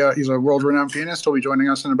 he's a world-renowned pianist. He'll be joining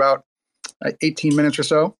us in about 18 minutes or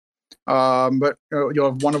so. But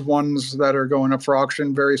you'll have one of ones that are going up for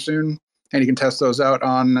auction very soon, and you can test those out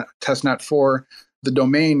on testnet 4. The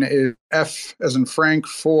domain is F as in Frank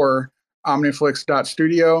 4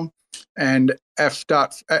 OmniFlix.studio and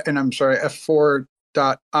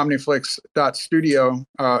F4.OmniFlix.studio,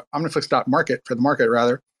 OmniFlix.market for the market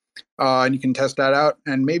rather. And you can test that out,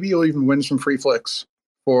 and maybe you'll even win some free flicks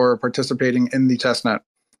for participating in the testnet.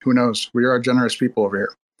 Who knows? We are generous people over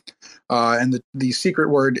here. And the secret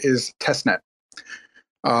word is testnet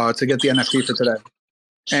to get the NFT for today.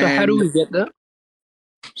 So how do we get that?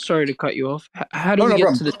 Sorry to cut you off. How do we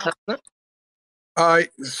get to the testnet?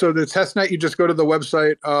 So the testnet, you just go to the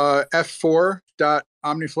website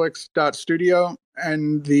f4.omniflix.studio,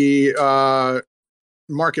 and the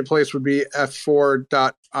marketplace would be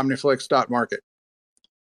f4.omniflix.market.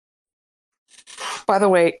 By the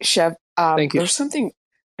way, Chev, Thank you. There's something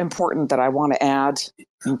important that I want to add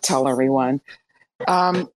and tell everyone.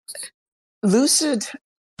 Lucid,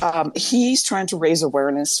 he's trying to raise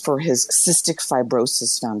awareness for his Cystic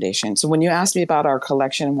Fibrosis Foundation. So when you asked me about our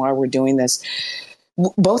collection and why we're doing this,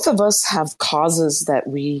 both of us have causes that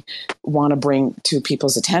we want to bring to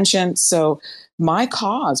people's attention. So my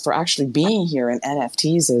cause for actually being here in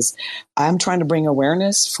NFTs is I'm trying to bring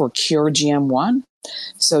awareness for Cure GM1.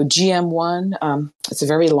 So GM1, it's a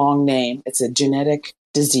very long name. It's a genetic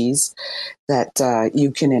disease that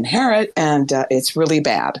you can inherit, and it's really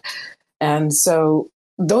bad. And so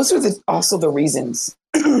those are also the reasons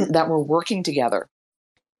that we're working together.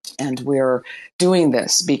 And we're doing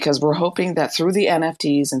this because we're hoping that through the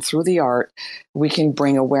NFTs and through the art, we can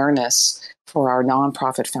bring awareness for our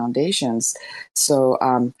nonprofit foundations. So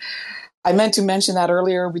I meant to mention that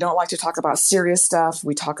earlier. We don't like to talk about serious stuff.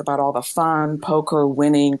 We talk about all the fun, poker,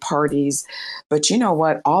 winning, parties. But you know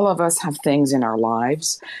what? All of us have things in our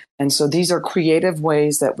lives. And so these are creative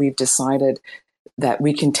ways that we've decided that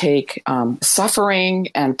we can take suffering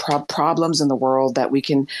and problems in the world that we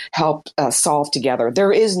can help solve together.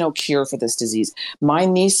 There is no cure for this disease. My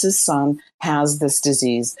niece's son has this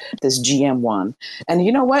disease, this GM1. And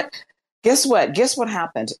you know what? Guess what? Guess what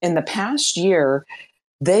happened? In the past year,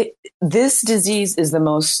 this disease is the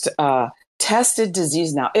most tested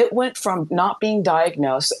disease now. It went from not being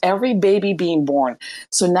diagnosed, every baby being born.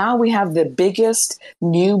 So now we have the biggest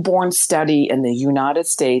newborn study in the United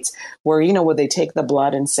States where they take the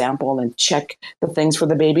blood and sample and check the things for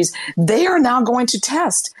the babies. They are now going to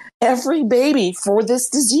test every baby for this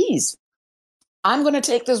disease. I'm going to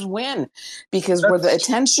take this win because where the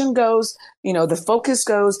attention goes, the focus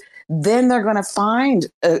goes, then they're going to find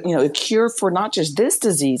a cure for not just this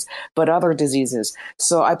disease, but other diseases.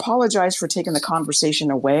 So I apologize for taking the conversation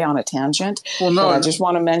away on a tangent. Well, no, but I just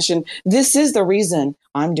want to mention this is the reason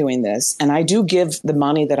I'm doing this. And I do give the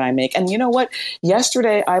money that I make. And you know what?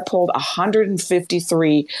 Yesterday, I pulled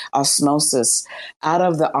 153 osmosis out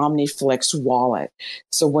of the OmniFlix wallet.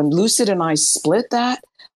 So when Lucid and I split that,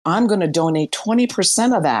 I'm going to donate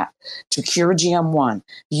 20% of that to Cure GM1.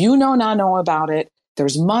 Now know about it.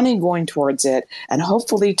 There's money going towards it. And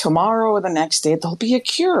hopefully tomorrow or the next day, there'll be a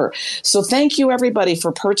cure. So thank you, everybody,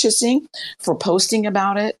 for purchasing, for posting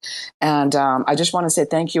about it. And I just want to say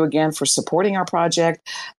thank you again for supporting our project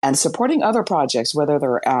and supporting other projects, whether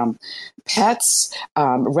they're pets,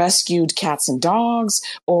 rescued cats and dogs,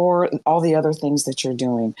 or all the other things that you're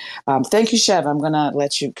doing. Thank you, Chev. I'm going to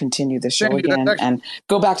let you continue the show again and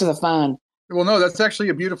go back to the fun. Well, no, that's actually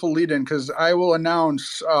a beautiful lead-in because I will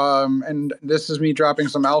announce, and this is me dropping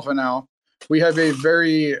some alpha now. We have a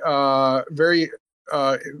very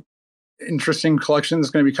interesting collection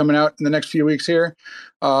that's going to be coming out in the next few weeks here.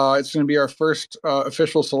 It's going to be our first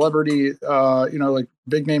official celebrity, like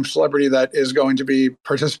big name celebrity that is going to be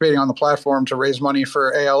participating on the platform to raise money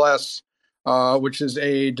for ALS, which is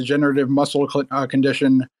a degenerative muscle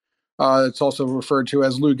condition. It's also referred to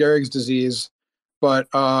as Lou Gehrig's disease.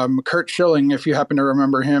 But Curt Schilling, if you happen to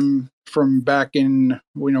remember him from back in,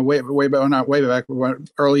 way back, not way back,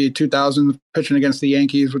 early 2000s, pitching against the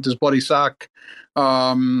Yankees with his bloody sock.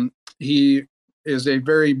 He is a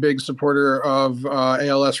very big supporter of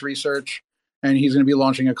ALS research, and he's going to be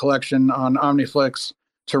launching a collection on OmniFlix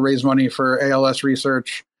to raise money for ALS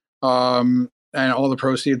research. And all the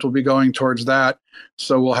proceeds will be going towards that.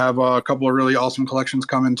 So we'll have a couple of really awesome collections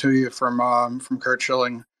coming to you from Curt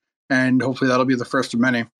Schilling, and hopefully that'll be the first of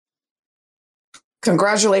many.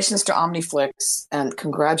 Congratulations to OmniFlix, and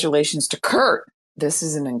congratulations to Curt. This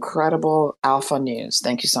is an incredible alpha news.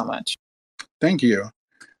 Thank you so much. Thank you.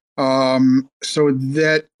 So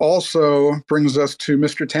that also brings us to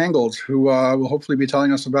Mr. Tangled, who will hopefully be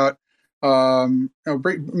telling us about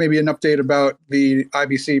maybe an update about the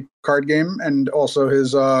IBC card game, and also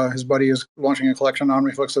his buddy is launching a collection on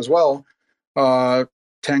OmniFlix as well.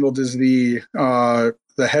 Tangled is the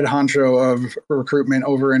head honcho of recruitment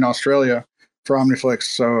over in Australia for OmniFlix.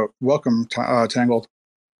 So welcome, Tangled.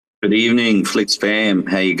 Good evening, Flix fam.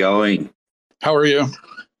 How you going? How are you?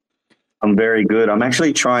 I'm very good. I'm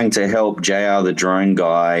actually trying to help JR the drone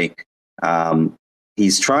guy.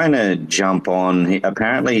 He's trying to jump on.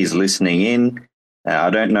 Apparently he's listening in.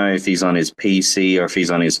 I don't know if he's on his PC or if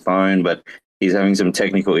he's on his phone, but he's having some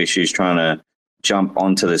technical issues trying to jump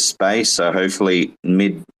onto the space. So hopefully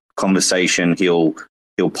mid-conversation he'll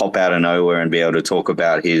pop out of nowhere and be able to talk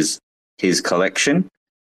about his collection.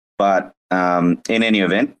 But in any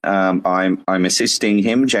event, I'm assisting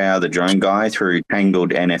him, JR the drone guy, through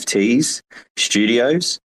Tangled NFTs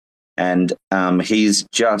Studios, and he's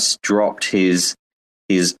just dropped his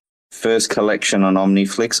first collection on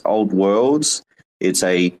OmniFlix, Old Worlds. It's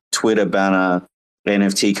a Twitter banner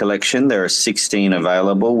NFT collection. There are 16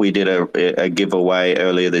 available. We did a giveaway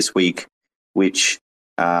earlier this week, which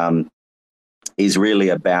is really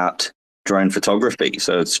about drone photography.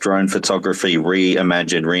 So it's drone photography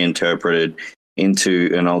reimagined, reinterpreted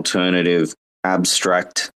into an alternative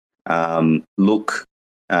abstract look.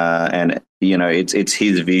 And, it's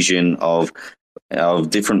his vision of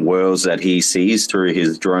different worlds that he sees through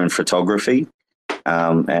his drone photography.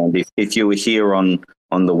 And if you were here on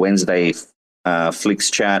the Wednesday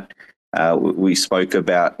Flix chat, we spoke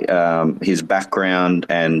about his background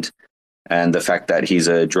and the fact that he's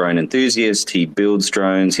a drone enthusiast. He builds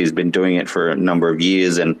drones. He's been doing it for a number of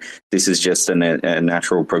years, and this is just a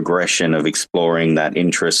natural progression of exploring that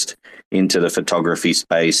interest into the photography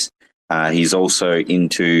space. He's also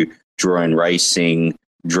into drone racing,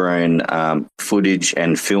 drone footage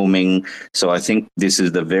and filming. So I think this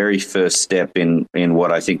is the very first step in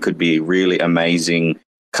what I think could be really amazing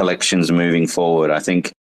collections moving forward. I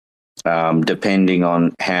think depending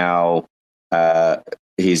on how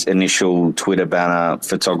his initial Twitter banner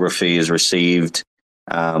photography is received,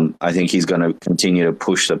 I think he's going to continue to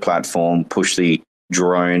push the platform, push the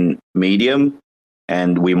drone medium,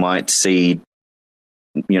 and we might see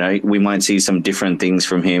some different things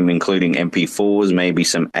from him, including MP4s, maybe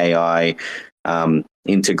some AI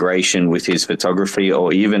integration with his photography,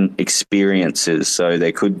 or even experiences. So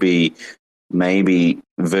there could be maybe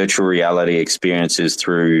virtual reality experiences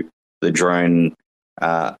through the drone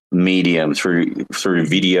medium, through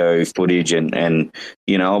video footage, and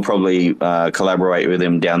I'll probably collaborate with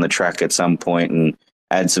him down the track at some point and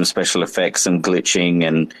add some special effects, some glitching,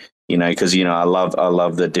 and because I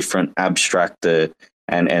love the different abstract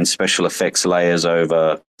and special effects layers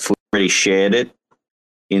over. I've already shared it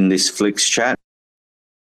in this Flix chat.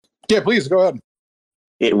 Yeah, please go ahead.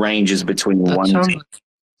 It ranges between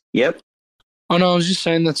Yep. Oh no, I was just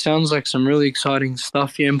saying that sounds like some really exciting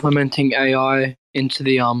stuff. You're implementing AI into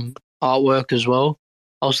the artwork as well.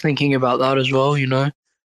 I was thinking about that as well.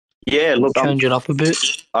 Yeah, look, change it up a bit.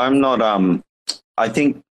 I'm not. I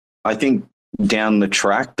think down the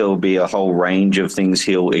track there'll be a whole range of things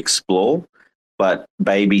he'll explore, but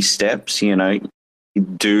baby steps.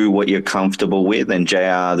 Do what you're comfortable with. And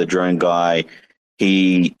JR, the drone guy,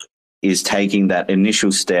 he is taking that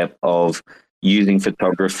initial step of using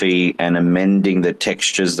photography and amending the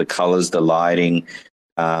textures, the colors, the lighting,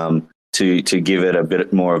 to give it a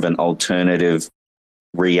bit more of an alternative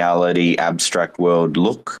reality, abstract world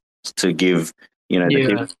look, to give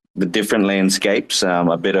the different landscapes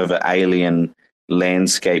a bit of an alien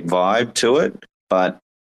landscape vibe to it. But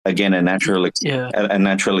again, a natural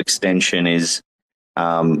extension is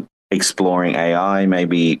exploring AI,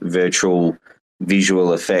 maybe virtual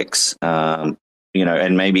visual effects, and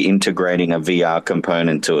maybe integrating a VR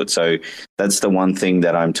component to it. So that's the one thing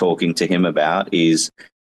that I'm talking to him about is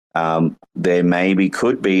there maybe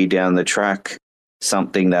could be down the track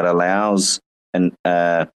something that allows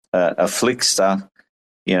a Flixster,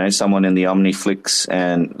 someone in the OmniFlix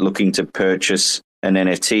and looking to purchase an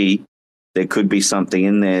NFT. There could be something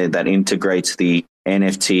in there that integrates the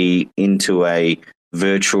NFT into a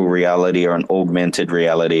virtual reality or an augmented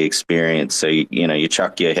reality experience. So, you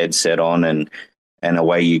chuck your headset on and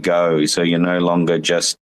away you go. So you're no longer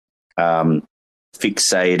just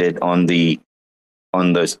fixated on the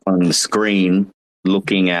screen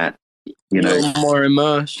looking at, more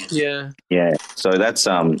immersed. Yeah. So that's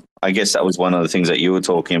I guess that was one of the things that you were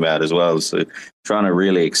talking about as well. So trying to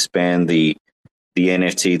really expand the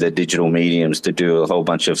NFT, the digital mediums, to do a whole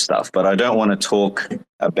bunch of stuff. But I don't want to talk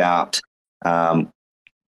about too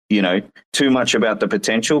much about the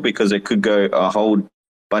potential, because it could go a whole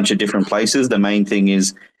bunch of different places. The main thing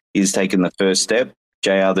is taking the first step.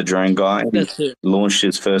 JR the Drone Guy launched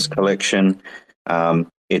his first collection.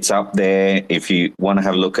 It's up there. If you want to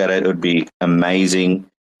have a look at it, it would be amazing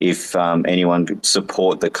if anyone could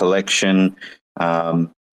support the collection. It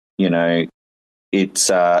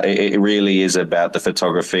really is about the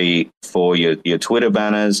photography for your Twitter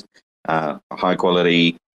banners, high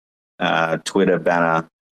quality Twitter banner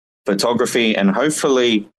photography, and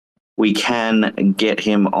hopefully we can get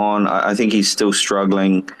him on. I think he's still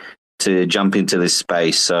struggling to jump into this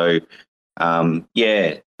space. So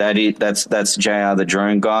that's JR the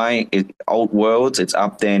Drone Guy. Alt Worlds, it's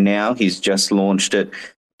up there now. He's just launched it.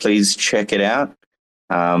 Please check it out.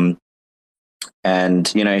 And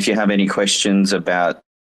if you have any questions about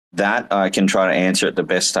that, I can try to answer it the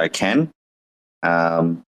best I can.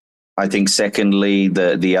 I think secondly,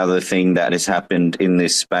 the other thing that has happened in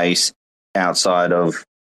this space outside of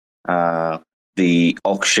the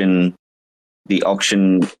auction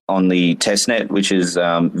on the testnet, which is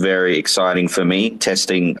very exciting for me,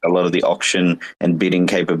 testing a lot of the auction and bidding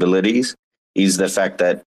capabilities, is the fact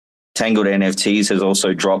that Tangled NFTs has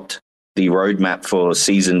also dropped the roadmap for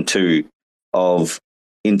season 2 of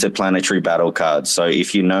Interplanetary Battle Cards. So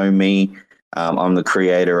if you know me, I'm the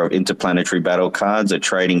creator of Interplanetary Battle Cards, a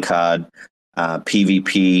trading card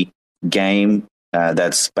PvP game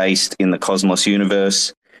that's based in the Cosmos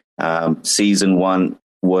universe. Season 1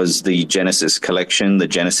 was the Genesis collection, the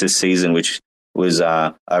Genesis season, which was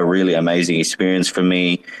a really amazing experience for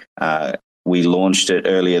me. We launched it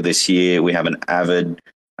earlier this year. We have an avid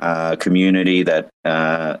community that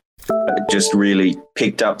just really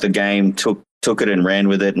picked up the game, took it and ran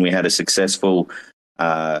with it, and we had a successful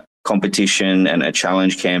competition and a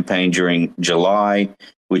challenge campaign during July,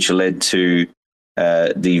 which led to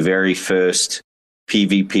the very first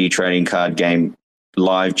PvP trading card game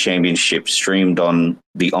live championship streamed on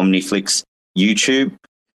the OmniFlix YouTube.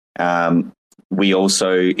 We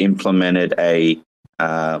also implemented a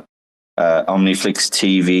OmniFlix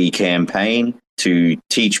TV campaign to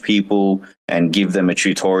teach people and give them a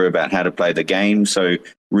tutorial about how to play the game. So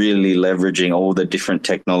really leveraging all the different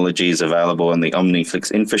technologies available in the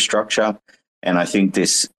OmniFlix infrastructure. And I think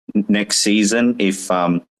this next season, if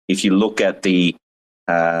you look at the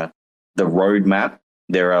roadmap,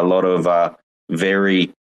 there are a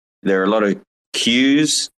lot of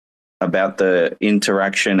cues about the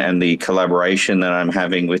interaction and the collaboration that I'm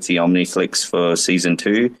having with the OmniFlix for season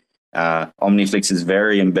 2. OmniFlix is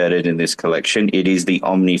very embedded in this collection. It is the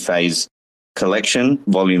OmniPhase collection,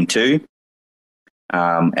 volume 2.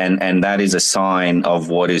 And that is a sign of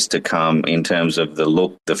what is to come in terms of the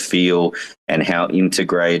look, the feel, and how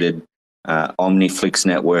integrated OmniFlix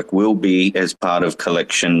network will be as part of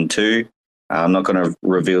collection 2. I'm not going to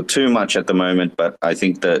reveal too much at the moment, but I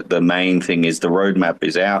think the main thing is the roadmap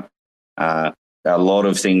is out. A lot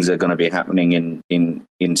of things are going to be happening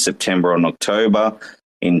in September and October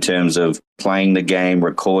in terms of playing the game,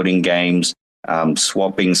 recording games,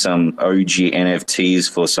 swapping some OG NFTs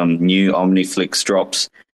for some new OmniFlix drops.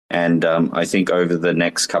 And I think over the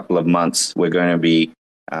next couple of months, we're going to be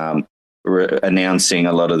announcing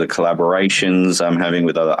a lot of the collaborations I'm having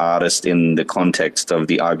with other artists in the context of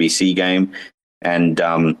the IBC game. And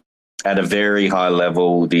at a very high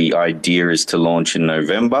level, the idea is to launch in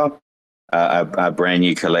November a brand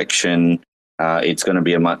new collection. It's going to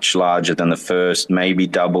be a much larger than the first, maybe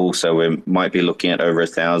double. So we might be looking at over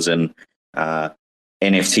 1,000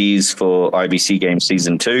 NFTs for IBC Game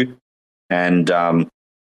Season 2. And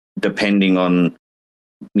depending on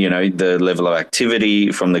the level of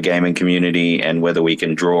activity from the gaming community and whether we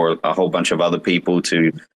can draw a whole bunch of other people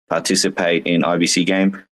to participate in IBC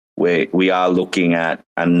Game, we are looking at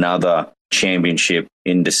another championship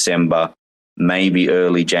in December, maybe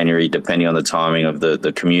early January, depending on the timing of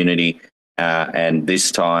the community. And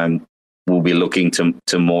this time we'll be looking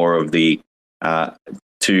to more of the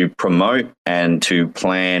to promote and to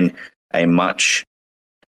plan a much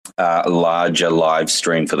larger live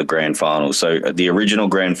stream for the grand finals. So the original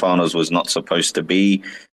grand finals was not supposed to be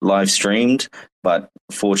live streamed, but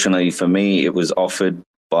fortunately for me, it was offered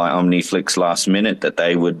by OmniFlix last minute that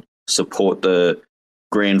they would support the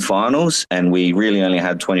grand finals, and we really only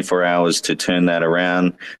had 24 hours to turn that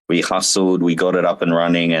around. We hustled, we got it up and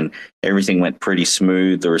running, and everything went pretty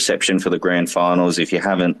smooth. The reception for the grand finals, if you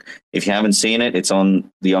haven't seen it, it's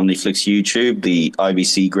on the OmniFlix YouTube. The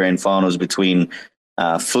IBC grand finals between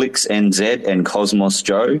Flix NZ and Cosmos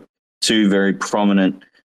Joe, two very prominent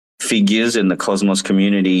figures in the Cosmos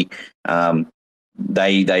community.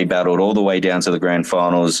 They battled all the way down to the grand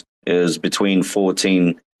finals. It was between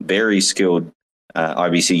 14 very skilled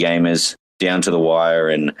IBC gamers down to the wire,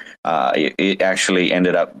 and it actually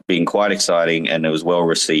ended up being quite exciting, and it was well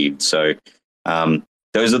received. So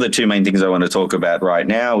those are the two main things I want to talk about right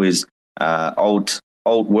now. Is Alt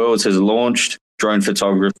Worlds has launched drone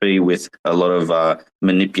photography with a lot of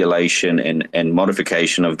manipulation and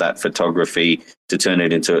modification of that photography to turn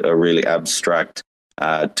it into a really abstract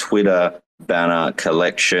Twitter banner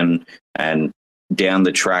collection, and down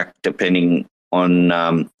the track, depending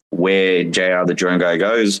on where JR the drone guy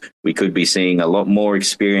goes, we could be seeing a lot more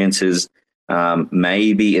experiences,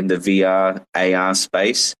 maybe in the VR AR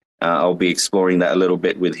space. I'll be exploring that a little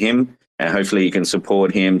bit with him, and hopefully you can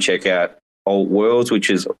support him. Check out Alt Worlds, which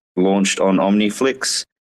is launched on OmniFlix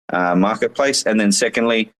Marketplace. And then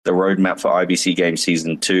secondly, the roadmap for IBC Game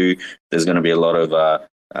Season 2. There's going to be a lot of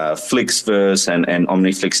Flixverse and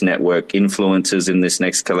OmniFlix Network influencers in this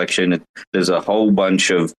next collection. There's a whole bunch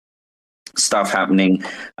of stuff happening.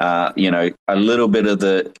 A little bit of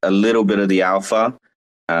the alpha.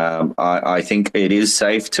 I think it is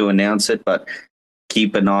safe to announce it, but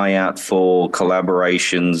keep an eye out for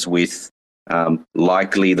collaborations with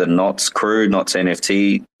likely the Knots crew, Knots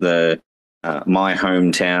NFT, my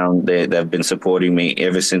hometown. They've been supporting me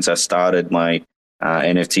ever since I started my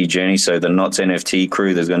NFT journey. So the Knots NFT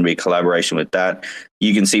crew, there's going to be a collaboration with that.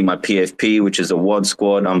 You can see my PFP, which is a WOD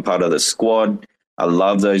squad. I'm part of the squad. I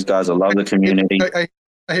love those guys. I love the community. I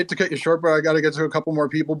hate to cut you short, but I got to get to a couple more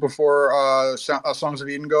people before Songs of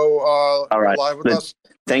Eden go all right. live with us.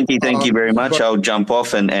 Thank you very much. I'll jump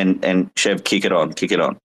off and Chev, kick it on.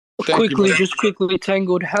 Just quickly,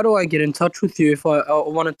 Tangled, how do I get in touch with you if I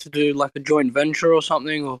wanted to do like a joint venture or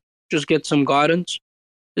something, or just get some guidance?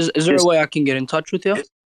 Is there a way I can get in touch with you?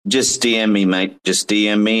 Just DM me, mate. Just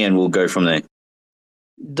DM me and we'll go from there.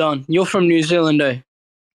 Done. You're from New Zealand, eh?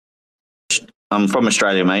 I'm from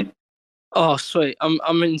Australia, mate. Oh, sweet.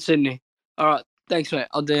 I'm in Sydney. All right. Thanks, mate.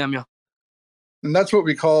 I'll DM you. And that's what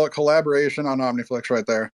we call a collaboration on OmniFlix right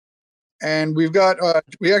there. And we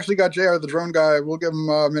actually got JR the drone guy. We'll give him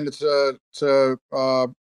a minute to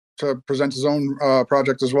present his own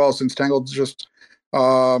project as well, since Tangled just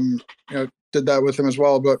did that with him as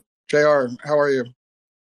well. But JR, how are you?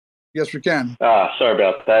 Yes, we can. Sorry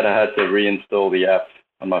about that. I had to reinstall the app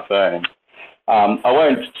on my phone. I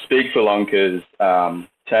won't speak for long because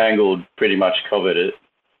Tangled pretty much covered it.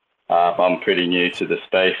 I'm pretty new to the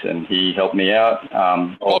space, and he helped me out.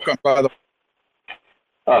 Welcome, by the way.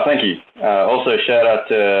 Thank you. Also, shout out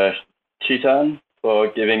to Chitan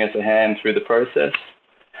for giving us a hand through the process.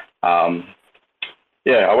 I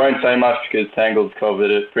won't say much because Tangled's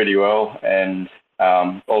covered it pretty well, and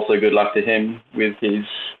also good luck to him with his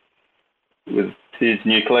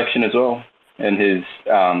new collection as well, and his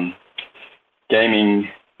gaming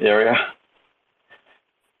area.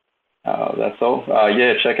 That's all.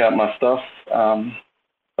 Check out my stuff.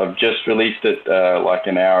 I've just released it like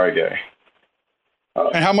an hour ago.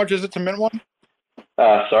 And how much is it to mint one?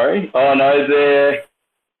 Sorry? Oh, no,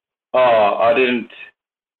 I didn't.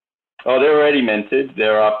 Oh, they're already minted.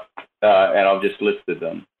 They're up, and I've just listed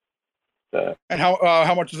them. So. And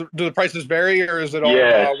how much do the prices vary, or is it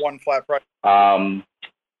all one flat price? 1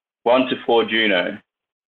 to 4 Juno.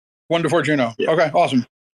 1 to 4 Juno. Yeah. Okay, awesome.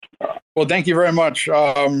 Well, thank you very much.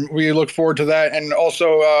 We look forward to that. And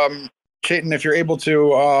also, Chayton, if you're able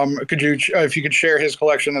to, if you could share his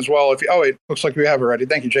collection as well. Looks like we have already.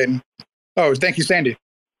 Thank you, Chayton. Oh, thank you, Sandy.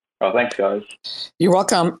 Oh, thanks, guys. You're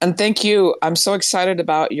welcome. And thank you. I'm so excited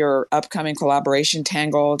about your upcoming collaboration,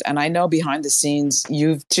 Tangled. And I know behind the scenes,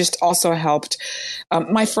 you've just also helped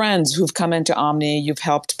my friends who've come into Omni. You've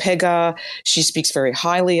helped Pega. She speaks very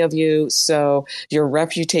highly of you. So your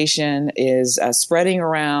reputation is spreading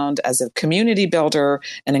around as a community builder,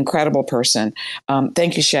 an incredible person.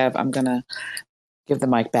 Thank you, Chev. I'm going to give the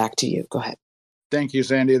mic back to you. Go ahead. Thank you,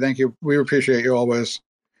 Sandy. Thank you. We appreciate you always.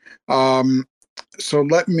 So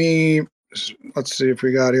let's see if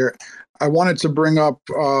we got here. I wanted to bring up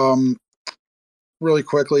really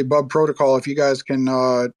quickly Bub Protocol, if you guys can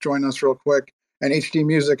join us real quick. And HD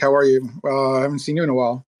Music, how are you? I haven't seen you in a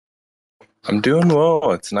while. I'm doing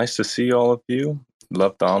well. It's nice to see all of you.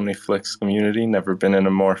 Love the OmniFlix community. Never been in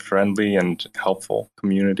a more friendly and helpful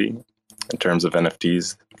community in terms of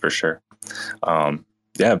NFTs, for sure.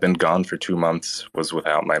 I've been gone for 2 months, was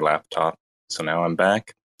without my laptop. So now I'm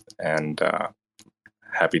back and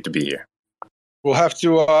happy to be here. We'll have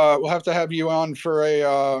to have you on for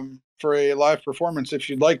a live performance if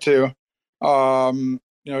you'd like to. I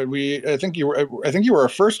think you were our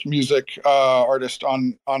first music artist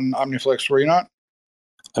on OmniFlix, were you not?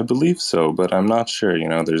 I believe so, but I'm not sure.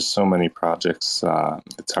 There's so many projects.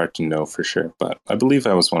 It's hard to know for sure, but I believe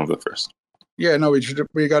I was one of the first. Yeah, no,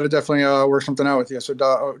 we got to definitely work something out with you. So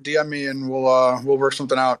DM me and we'll work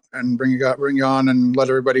something out and bring you on and let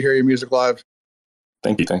everybody hear your music live.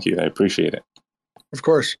 Thank you. I appreciate it. Of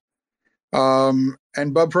course.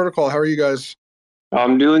 And Bub Protocol, how are you guys?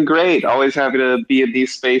 I'm doing great. Always happy to be at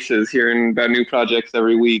these spaces, hearing about new projects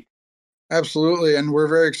every week. Absolutely, and we're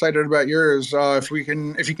very excited about yours. If you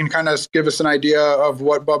can kind of give us an idea of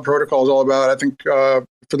what Bub Protocol is all about, I think for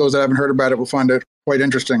those that haven't heard about it, will find it quite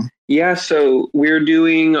interesting. Yeah, so we're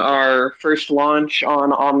doing our first launch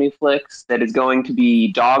on OmniFlix that is going to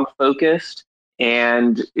be dog focused,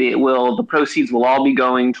 and the proceeds will all be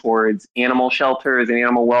going towards animal shelters and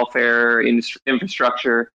animal welfare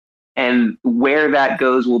infrastructure. And where that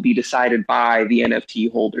goes will be decided by the NFT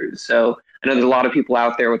holders. So I know there's a lot of people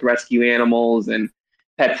out there with rescue animals and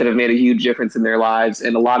pets that have made a huge difference in their lives.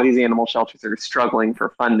 And a lot of these animal shelters are struggling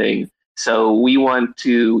for funding. So we want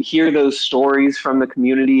to hear those stories from the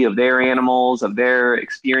community of their animals, of their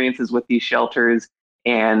experiences with these shelters,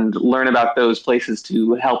 and learn about those places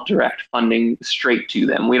to help direct funding straight to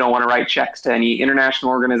them. We don't want to write checks to any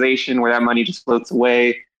international organization where that money just floats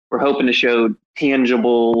away. We're hoping to show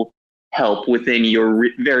tangible help within your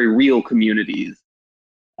very real communities.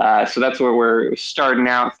 So that's where we're starting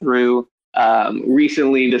out through.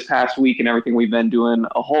 Recently, this past week and everything, we've been doing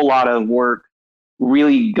a whole lot of work,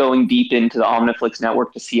 really going deep into the OmniFlix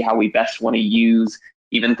network to see how we best want to use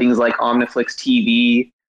even things like OmniFlix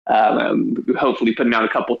TV, hopefully putting out a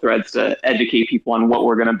couple threads to educate people on what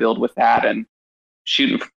we're going to build with that, and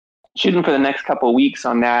shooting for the next couple of weeks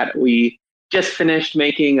on that. We just finished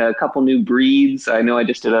making a couple new breeds. I know I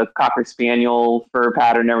just did a Cocker Spaniel fur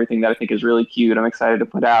pattern and everything that I think is really cute. I'm excited to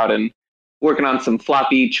put out, and working on some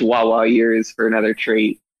floppy Chihuahua ears for another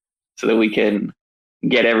trait so that we can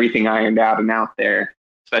get everything ironed out and out there,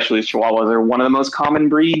 especially as Chihuahuas are one of the most common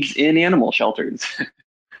breeds in animal shelters.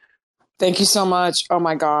 Thank you so much. Oh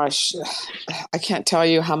my gosh. I can't tell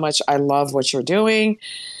you how much I love what you're doing.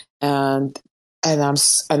 And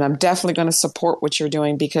I'm definitely going to support what you're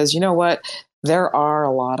doing, because you know what? There are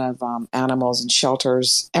a lot of animals and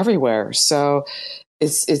shelters everywhere. So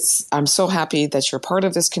I'm so happy that you're part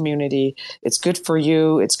of this community. It's good for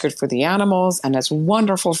you. It's good for the animals. And it's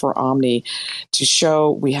wonderful for Omni to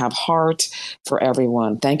show we have heart for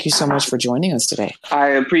everyone. Thank you so much for joining us today. I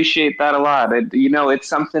appreciate that a lot. It's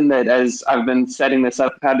something that, as I've been setting this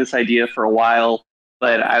up, I've had this idea for a while,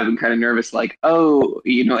 but I've been kind of nervous, like,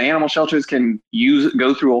 animal shelters can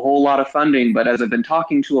go through a whole lot of funding. But as I've been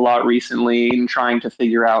talking to a lot recently and trying to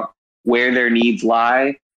figure out where their needs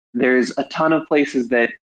lie, there's a ton of places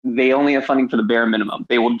that they only have funding for the bare minimum.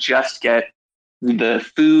 They will just get the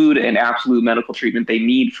food and absolute medical treatment they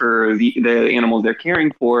need for the animals they're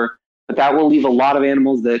caring for. But that will leave a lot of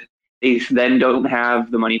animals that they then don't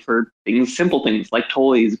have the money for simple things like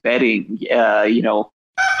toys, bedding,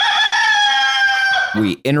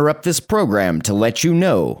 We interrupt this program to let you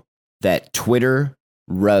know that Twitter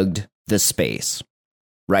rugged the space.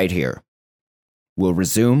 Right here. We'll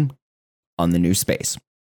resume on the new space.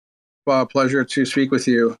 Pleasure to speak with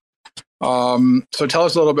you. So tell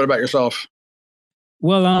us a little bit about yourself.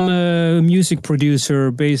 Well, I'm a music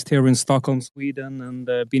producer based here in Stockholm, Sweden,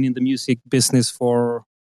 and been in the music business for,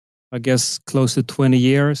 I guess, close to 20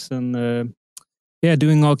 years. And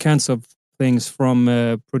doing all kinds of things,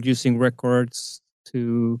 from producing records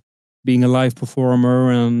to being a live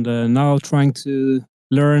performer, and now trying to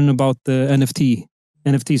learn about the NFT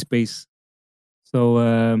NFT space. So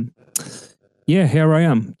yeah, here I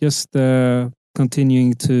am, just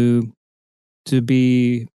continuing to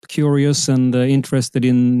be curious and interested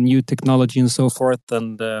in new technology and so forth.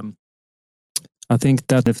 And I think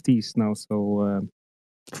that NFTs now. So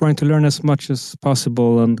trying to learn as much as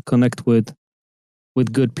possible and connect with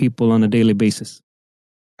good people on a daily basis.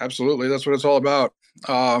 Absolutely, that's what it's all about.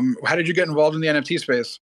 How did you get involved in the NFT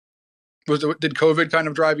space? Did COVID kind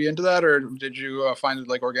of drive you into that, or did you find it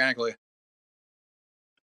like organically?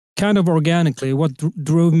 Kind of organically. What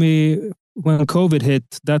drove me when COVID hit,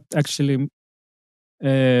 that actually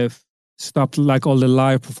stopped like all the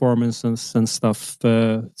live performances and stuff.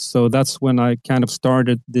 So that's when I kind of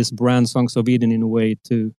started this brand Songs of Eden in a way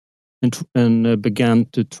and began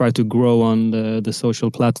to try to grow on the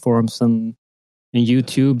social platforms and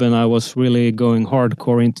YouTube. And I was really going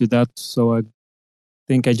hardcore into that. So I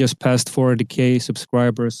think I just passed 40K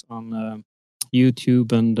subscribers on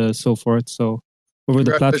YouTube and so forth. So over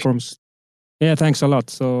the platforms. Yeah, thanks a lot.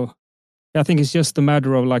 So I think it's just a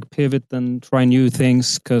matter of like pivot and try new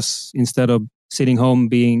things, because instead of sitting home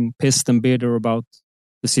being pissed and bitter about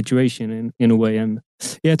the situation in a way. And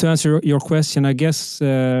yeah, to answer your question, I guess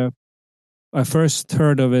I first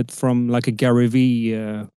heard of it from like a Gary Vee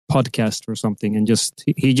podcast or something, and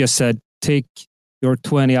he just said, take your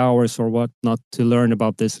 20 hours or whatnot to learn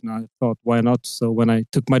about this. And I thought, why not? So when I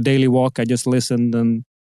took my daily walk, I just listened and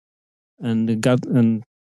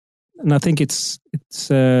I think it's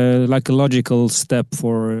like a logical step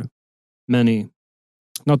for many,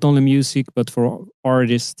 not only music, but for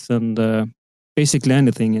artists and basically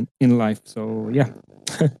anything in life. So yeah.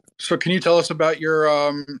 So can you tell us about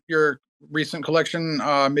your recent collection,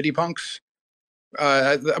 MIDI Punks?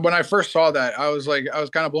 When I first saw that, I was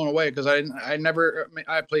kind of blown away, because I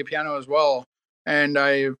play piano as well, and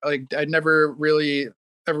I never really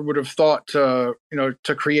ever would have thought to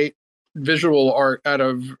create visual art out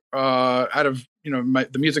of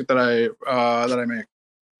the music that I make.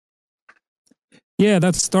 Yeah,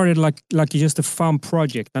 that started like just a fun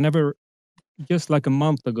project. Just like a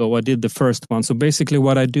month ago, I did the first one. So basically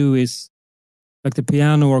what I do is like the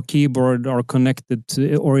piano or keyboard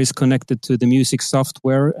is connected to the music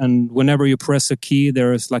software. And whenever you press a key,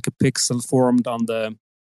 there is like a pixel formed on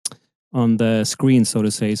the screen, so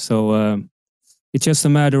to say. So it's just a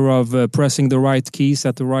matter of pressing the right keys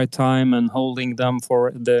at the right time and holding them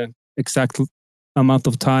for the exact amount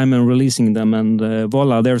of time and releasing them. And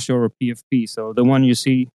voila, there's your PFP. So the one you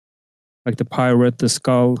see, like the pirate, the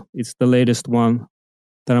skull, it's the latest one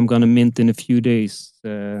that I'm going to mint in a few days.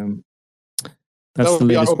 That's the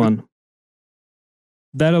latest one.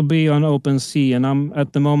 That'll be on OpenSea. And I'm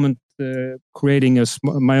at the moment creating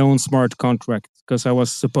my own smart contract, because I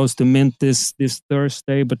was supposed to mint this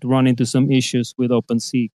Thursday, but run into some issues with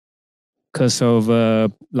OpenSea because of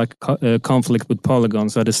conflict with Polygon.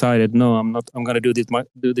 So I decided, no, I'm not. I'm going to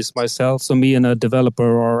do this myself. So me and a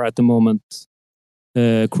developer are at the moment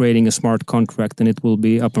creating a smart contract, and it will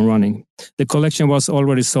be up and running. The collection was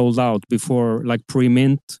already sold out before, like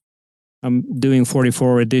pre-mint. I'm doing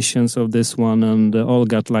 44 editions of this one, and all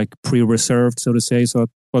got like pre-reserved, so to say. So it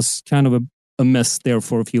was kind of a mess there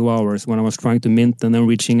for a few hours when I was trying to mint, and then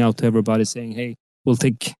reaching out to everybody saying, hey, we'll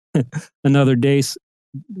take a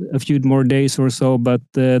few more days or so. But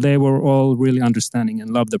they were all really understanding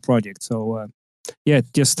and loved the project. So yeah,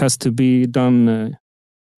 it just has to be done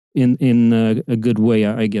in a good way,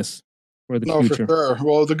 I guess. For the future. For sure.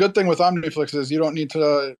 Well, the good thing with OmniFlix is you don't need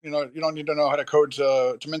to know how to code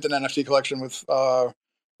to mint an NFT collection with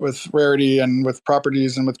rarity and with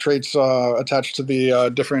properties and with traits attached to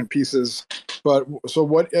the different pieces. But so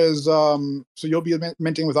what is so you'll be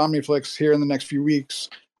minting with OmniFlix here in the next few weeks.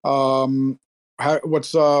 What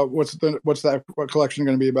collection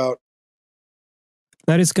going to be about?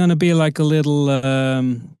 That is going to be like a little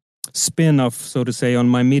spin-off, so to say, on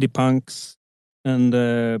my MIDI punks. And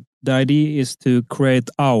the idea is to create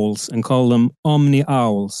owls and call them Omni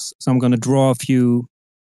Owls. So I'm going to draw a few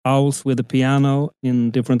owls with the piano in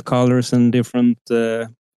different colors and different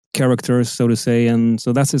characters, so to say. And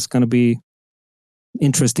so that's just going to be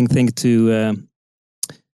interesting thing to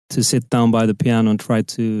sit down by the piano and try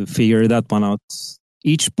to figure that one out.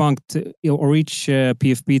 Each punk or each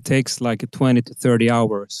PFP takes like 20 to 30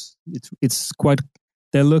 hours. It's quite.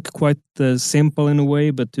 They look quite simple in a way,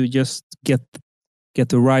 but to just get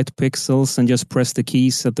the right pixels and just press the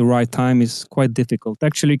keys at the right time is quite difficult.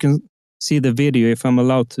 Actually, you can see the video if I'm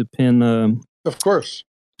allowed to pin. Of course.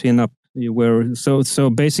 Pin up where so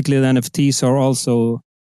basically the NFTs are also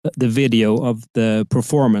the video of the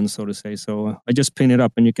performance, so to say. So I just pin it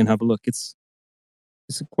up and you can have a look. It's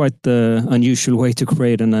it's quite the unusual way to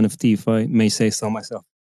create an NFT, if I may say so myself.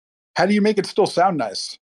 How do you make it still sound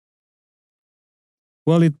nice?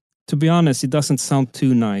 Well, to be honest, it doesn't sound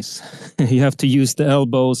too nice. You have to use the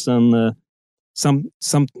elbows and some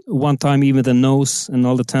one time even the nose and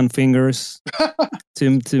all the 10 fingers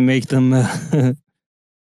to make them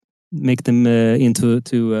into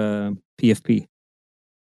PFP.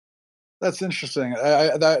 That's interesting.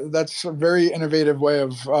 That's a very innovative way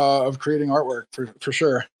of creating artwork for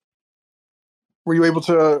sure. Were you able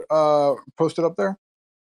to post it up there?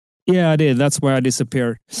 Yeah, I did. That's why I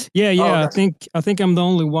disappeared. Yeah. Oh, okay. I think I'm the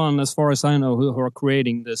only one, as far as I know, who are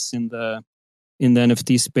creating this in the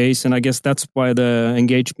NFT space, and I guess that's why the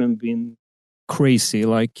engagement been crazy.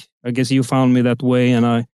 Like, I guess you found me that way, and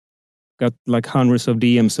I got like hundreds of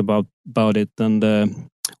DMs about it. And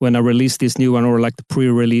when I released this new one, or like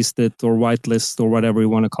pre-released it, or whitelist, or whatever you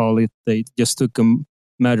want to call it, they just took a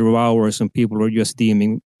matter of hours, and people were just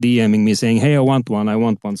DMing me saying, "Hey, I want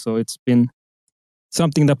one." So it's been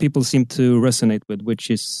something that people seem to resonate with, which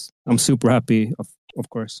is I'm super happy, of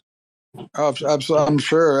course. Oh, absolutely, I'm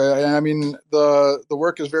sure. I mean, the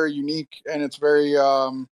work is very unique, and it's very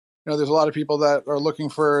there's a lot of people that are looking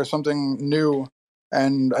for something new,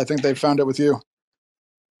 and I think they found it with you.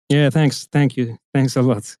 Yeah, thank you, thanks a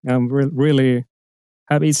lot. I'm really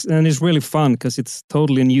happy, it's really fun because it's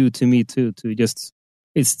totally new to me too. To just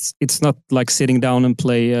it's not like sitting down and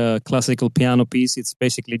play a classical piano piece. It's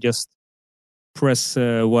basically just press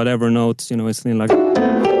whatever notes, it's like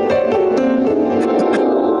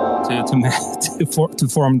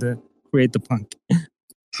to create the punk.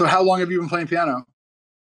 So how long have you been playing piano?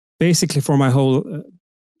 Basically for my whole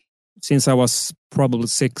since I was probably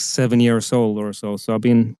 6-7 years old or so. So I've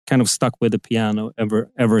been kind of stuck with the piano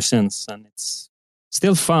ever since, and it's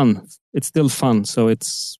still fun. So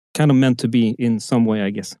it's kind of meant to be in some way, I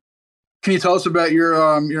guess. Can you tell us about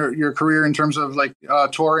your career in terms of like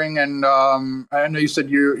touring? And I know you said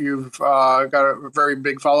you've got a very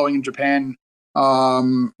big following in Japan.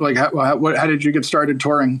 Like how did you get started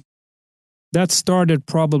touring? That started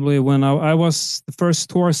probably when I was, the first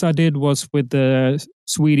tours I did was with the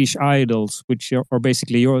Swedish Idols, which are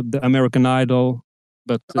basically the American Idol,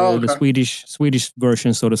 but the Swedish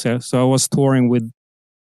version, so to say. So I was touring with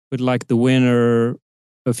like the winner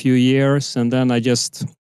a few years, and then I just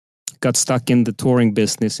got stuck in the touring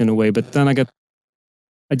business in a way. But then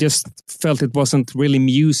I just felt it wasn't really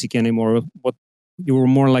music anymore. What you were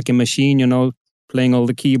more like a machine, playing all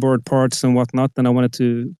the keyboard parts and whatnot. And I wanted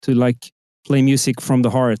to like play music from the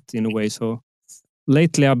heart in a way. So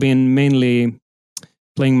lately I've been mainly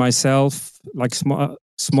playing myself, like small.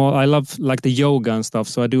 I love like the yoga and stuff.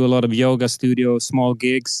 So I do a lot of yoga studio, small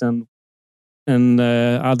gigs, and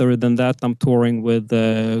other than that, I'm touring with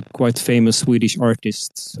quite famous Swedish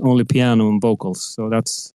artists, only piano and vocals. So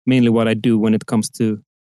that's mainly what I do when it comes to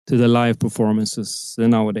the live performances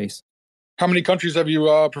nowadays. How many countries have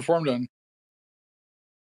you performed in?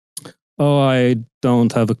 Oh, I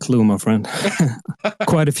don't have a clue, my friend.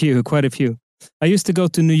 Quite a few. I used to go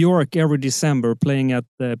to New York every December playing at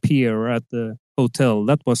the pier at the hotel.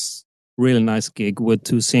 That was a really nice gig with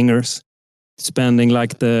 2 singers, spending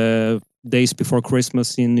like the days before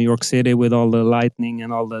Christmas in New York City with all the lightning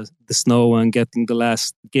and all the snow and getting the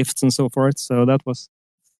last gifts and so forth. So that was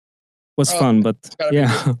fun, but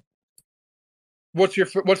yeah. What's your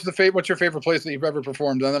favorite place that you've ever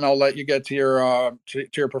performed? And then I'll let you get to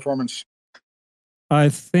your performance. I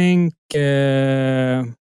think,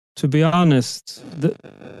 to be honest,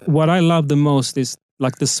 what I love the most is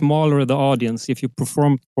like the smaller the audience. If you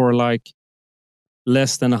perform for like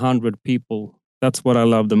less than 100 people, that's what I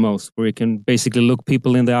love the most, where you can basically look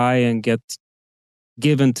people in the eye and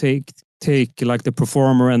give and take like the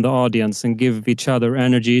performer and the audience, and give each other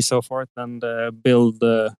energy, so forth, and build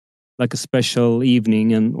like a special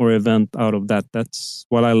evening or event out of that. That's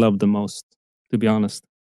what I love the most, to be honest.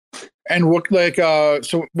 And what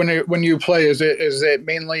so when you play, is it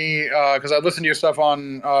mainly because I listen to your stuff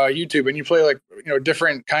on YouTube, and you play like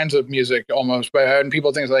different kinds of music almost, but and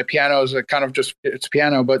people think like piano is kind of just it's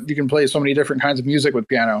piano, but you can play so many different kinds of music with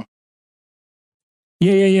piano.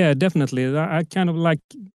 Yeah, definitely. I kind of like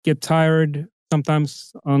get tired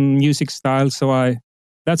sometimes on music style, so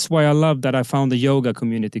that's why I love that I found the yoga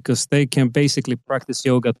community, because they can basically practice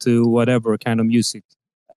yoga to whatever kind of music.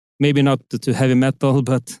 Maybe not to heavy metal,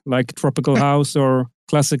 but like tropical house or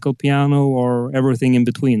classical piano or everything in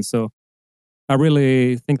between. So I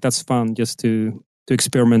really think that's fun, just to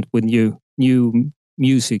experiment with new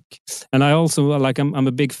music. And I also like I'm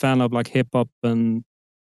a big fan of like hip hop and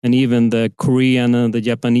even the Korean and the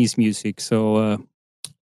Japanese music. So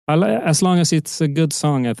as long as it's a good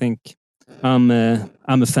song, I think I'm a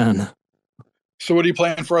fan. So what are you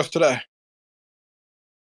playing for us today?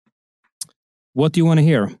 What do you want to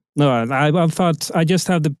hear? No, I thought I just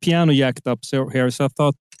have the piano jacked up here, so I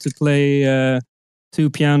thought to play 2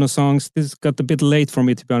 piano songs. This got a bit late for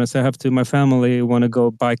me, to be honest. I have to. My family want to go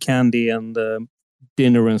buy candy and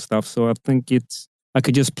dinner and stuff, so I think I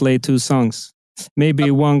could just play 2 songs. Maybe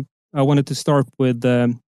one. I wanted to start with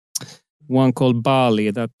one called Bali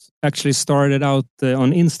that actually started out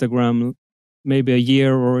on Instagram maybe a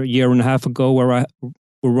year or a year and a half ago, where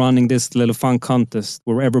we're running this little fun contest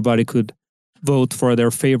where everybody could vote for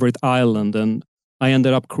their favorite island, and I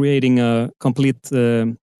ended up creating a complete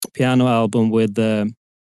piano album with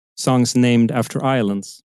songs named after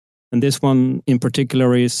islands. And this one in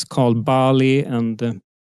particular is called Bali, and the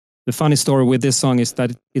funny story with this song is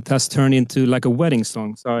that it has turned into like a wedding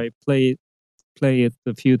song. So I play it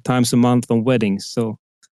a few times a month on weddings. So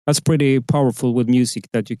that's pretty powerful with music,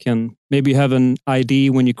 that you can maybe have an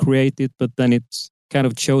idea when you create it, but then it's kind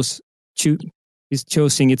of is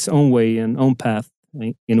choosing its own way and own path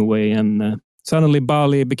in a way. And suddenly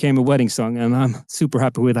Bali became a wedding song, and I'm super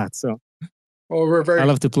happy with that. So I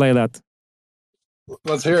love to play that.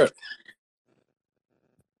 Let's hear it.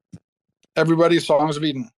 Everybody's Songs of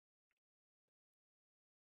Eden.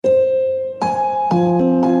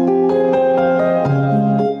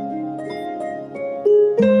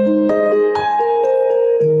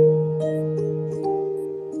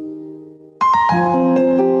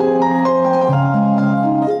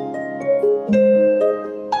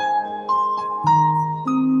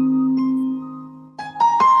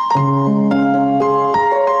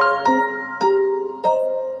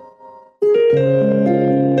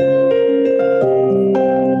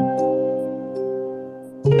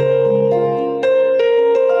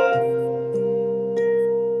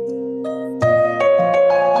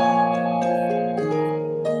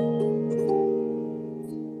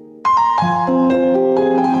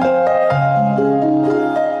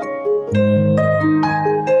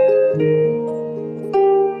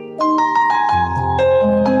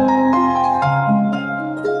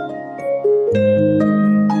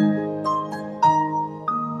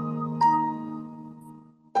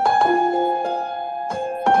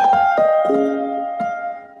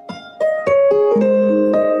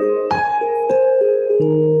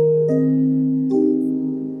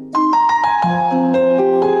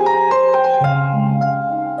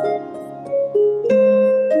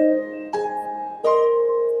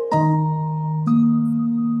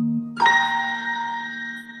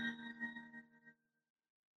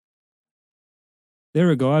 There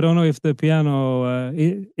we go. I don't know if the piano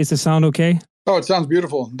is the sound okay. Oh, it sounds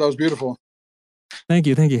beautiful. That was beautiful. Thank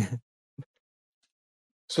you.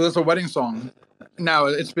 So that's a wedding song. Now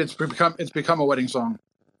it's become a wedding song.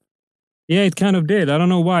 Yeah, it kind of did. I don't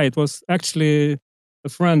know why. It was actually a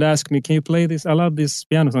friend asked me, "Can you play this? I love this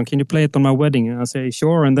piano song. Can you play it on my wedding?" And I say,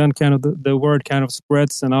 "Sure." And then kind of the word kind of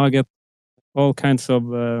spreads, and I get all kinds of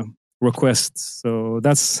requests. So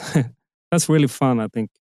that's that's really fun, I think.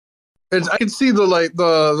 I can see I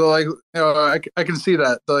can see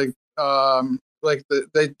that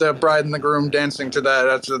the bride and the groom dancing to that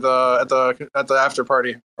at the after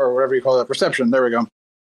party, or whatever you call that, reception. There we go.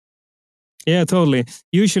 Yeah, totally.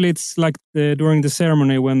 Usually it's like during the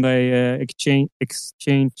ceremony when they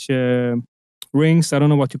exchange rings. I don't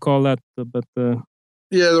know what you call that, but yeah,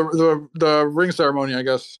 the ring ceremony, I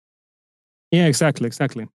guess. Yeah, exactly.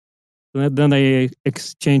 Then they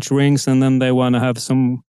exchange rings, and then they want to have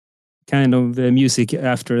some kind of music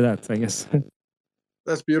after that, I guess.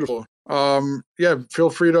 That's beautiful. Yeah, feel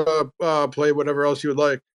free to play whatever else you would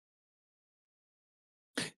like.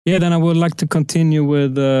 Yeah, then I would like to continue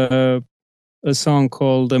with a song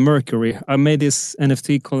called Mercury. I made this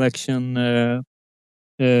NFT collection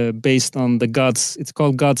based on the gods. It's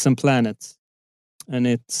called Gods and Planets. And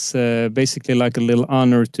it's basically like a little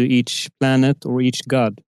honor to each planet or each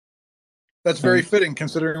god. That's very fitting,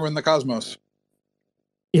 considering we're in the cosmos.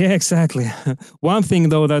 Yeah, exactly. One thing,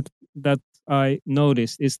 though, that I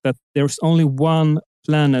noticed is that there's only one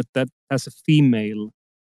planet that has a female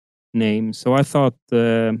name. So I thought,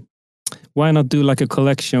 why not do like a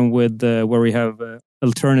collection with where we have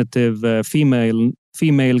alternative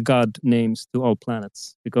female god names to all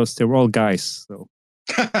planets, because they're all guys. So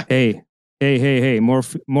hey,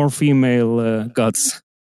 more female gods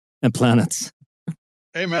and planets.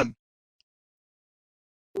 Amen.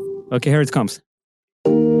 Okay, here it comes.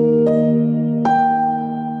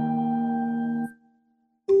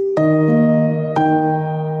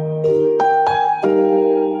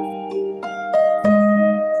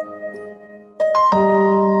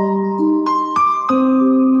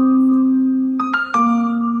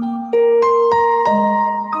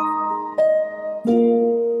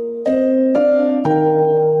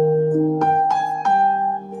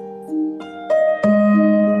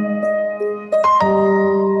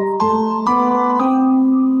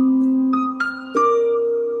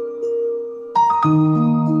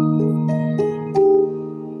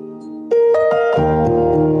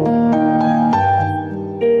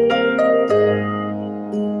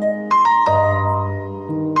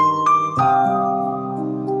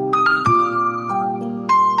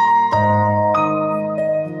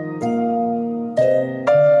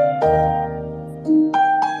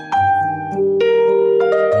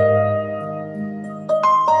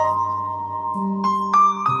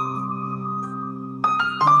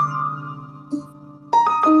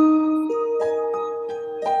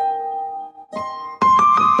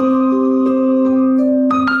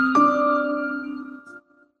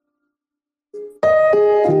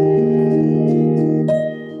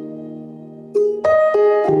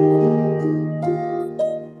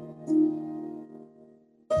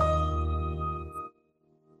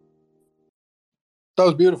 That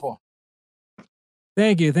was beautiful.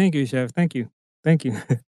 Thank you, Chef. Thank you.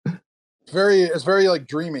 It's very like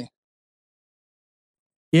dreamy.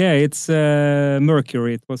 Yeah, it's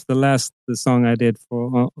Mercury. It was the song I did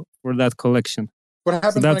for that collection. What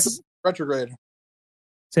happens when it goes retrograde?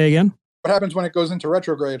 Say again? What happens when it goes into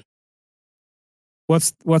retrograde?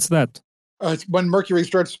 What's that? It's when Mercury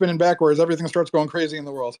starts spinning backwards, everything starts going crazy in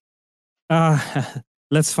the world.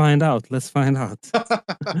 Let's find out. The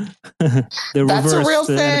That's a real reversed,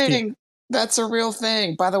 thing. That's a real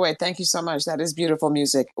thing. By the way, thank you so much. That is beautiful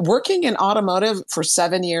music. Working in automotive for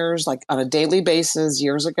 7 years, like on a daily basis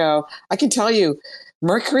years ago, I can tell you,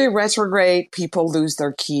 Mercury retrograde, people lose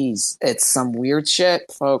their keys. It's some weird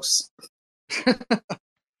shit, folks.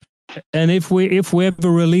 And if we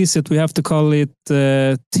ever release it, we have to call it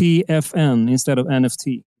TFN instead of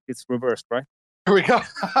NFT. It's reversed, right? Here we go.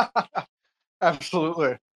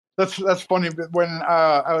 Absolutely. That's funny. When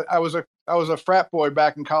I was a frat boy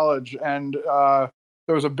back in college, and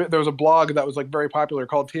there was a blog that was like very popular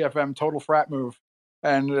called TFM, Total Frat Move,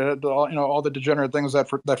 and all the degenerate things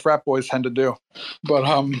that frat boys tend to do. But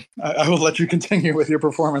I will let you continue with your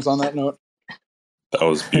performance on that note. That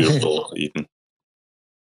was beautiful, Ethan.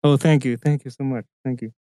 Oh, thank you so much. Thank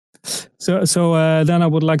you. So then I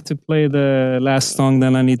would like to play the last song.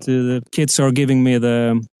 Then the kids are giving me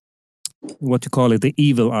the, what you call it, the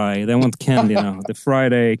evil eye. They want candy now, the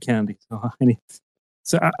Friday candy.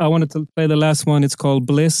 So I wanted to play the last one. It's called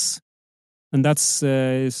Bliss, and that's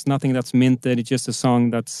it's nothing that's minted. It's just a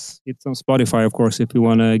song it's on Spotify, of course. If you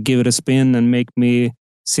want to give it a spin and make me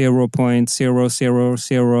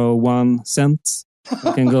 0.0001 cents,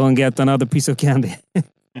 you can go and get another piece of candy.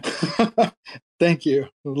 Thank you.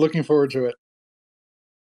 Looking forward to it.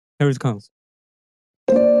 Here it comes.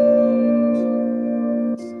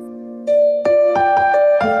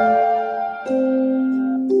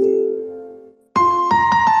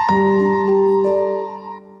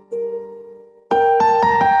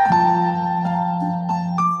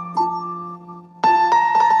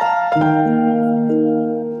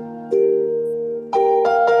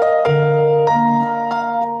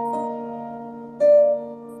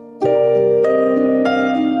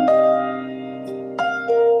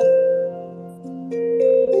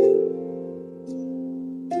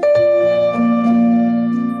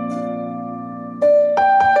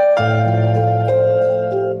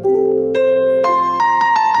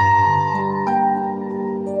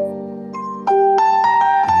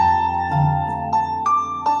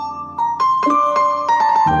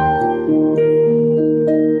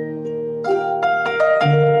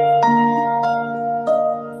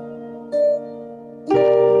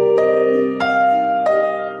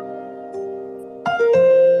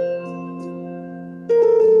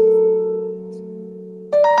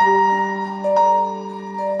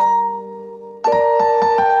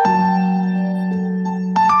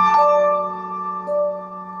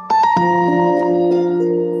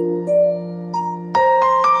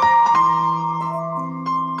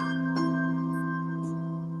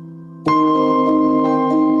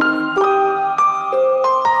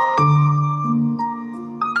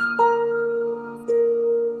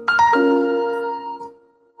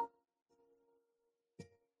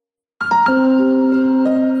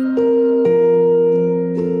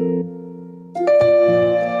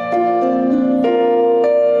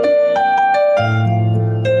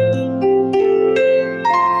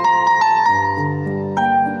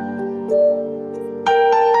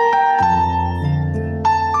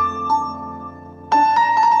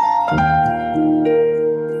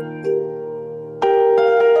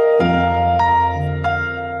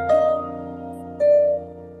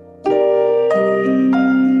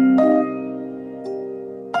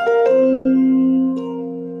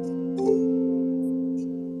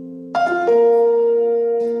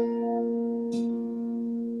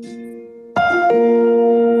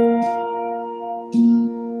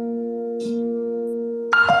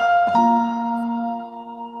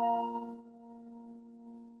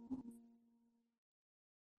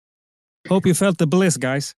 Hope you felt the bliss,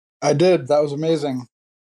 guys. I did. That was amazing.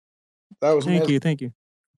 Thank you.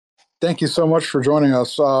 Thank you so much for joining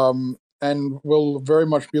us. And we'll very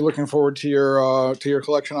much be looking forward to your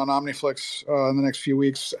collection on OmniFlix in the next few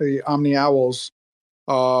weeks, the Omni Owls.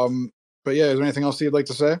 But yeah, is there anything else you'd like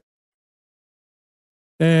to say?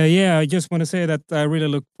 Yeah, I just want to say that I really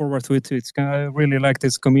look forward to it too. I really like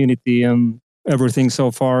this community and everything so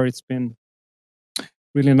far. It's been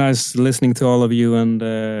really nice listening to all of you, and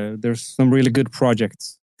there's some really good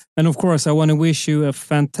projects. And of course, I want to wish you a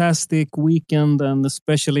fantastic weekend and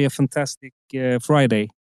especially a fantastic Friday.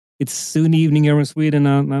 It's soon evening here in Sweden.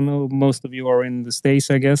 I know most of you are in the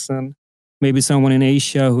States, I guess. And maybe someone in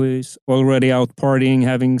Asia who is already out partying,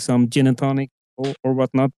 having some gin and tonic or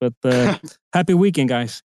whatnot. But happy weekend,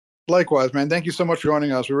 guys. Likewise, man. Thank you so much for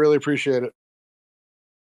joining us. We really appreciate it.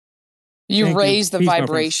 You raise the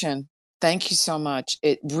vibration. Thank you so much.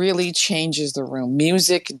 It really changes the room.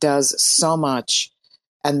 Music does so much.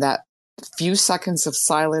 And that few seconds of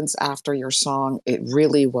silence after your song, it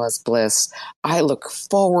really was bliss. I look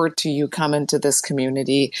forward to you coming to this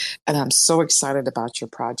community, and I'm so excited about your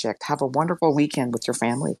project. Have a wonderful weekend with your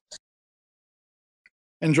family.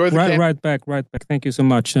 Enjoy the right back. Thank you so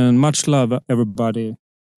much, and much love, everybody.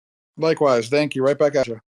 Likewise. Thank you. Right back at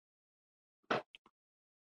you.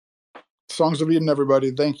 Songs of Eden,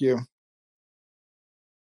 everybody. Thank you.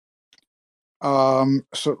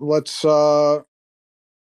 So let's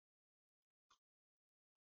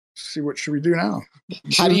see, what should we do now?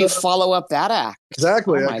 How do you follow up that act?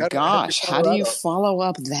 Exactly. Oh my gosh. How do you follow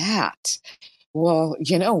up that? Well,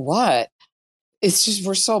 you know what? It's just,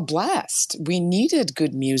 we're so blessed. We needed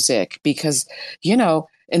good music because, you know,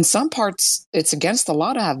 in some parts it's against the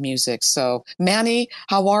law to have music. So Manny,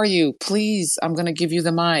 how are you? Please, I'm going to give you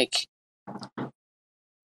the mic.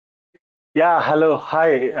 Yeah, hello.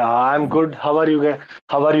 Hi. I'm good. How are you guys?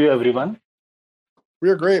 How are you, everyone?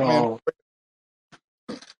 We're great, man.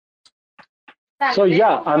 So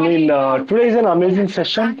yeah, I mean, today is an amazing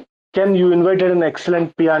session. Ken, you invited an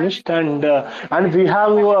excellent pianist, and we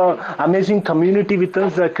have amazing community with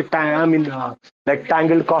us. Like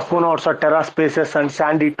Tangled Cosmonauts or Terra Spaces and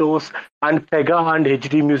Sandy Toes and Pega and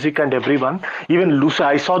HD Music and everyone. Even Lucy,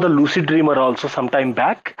 I saw the Lucid Dreamer also sometime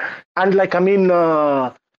back. And like, I mean,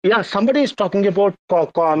 yeah, somebody is talking about, a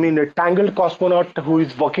Tangled Cosmonaut who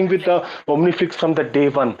is working with the OmniFlix from the day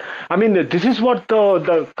one. I mean, this is what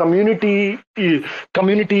the community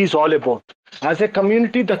is all about. As a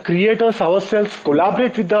community, the creators ourselves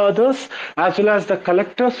collaborate with the others, as well as the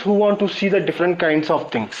collectors who want to see the different kinds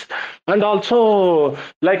of things. And also,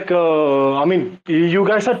 like, you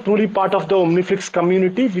guys are truly part of the OmniFlix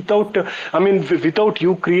community. Without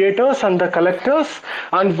you creators and the collectors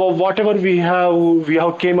and whatever we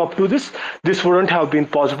have came up to this wouldn't have been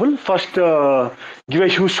possible. First, give a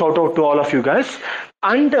huge shout out to all of you guys.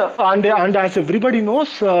 And as everybody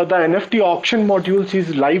knows, the NFT auction modules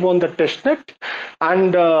is live on the testnet.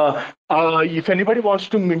 And if anybody wants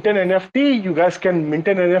to mint an NFT, you guys can mint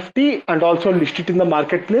an NFT and also list it in the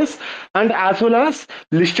marketplace, and as well as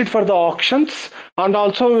list it for the auctions, and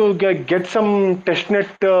also get some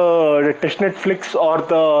testnet flicks or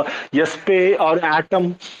the YesPay or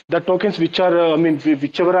Atom, the tokens which are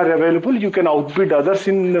whichever are available. You can outbid others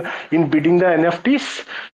in bidding the NFTs.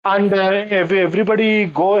 And everybody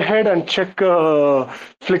go ahead and check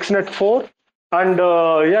FlixNet 4, and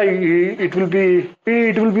it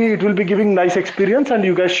will be giving nice experience, and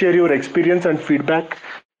you guys share your experience and feedback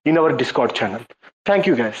in our Discord channel. Thank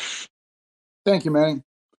you, guys. Thank you, Manny.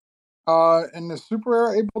 And is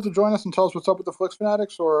Super able to join us and tell us what's up with the Flix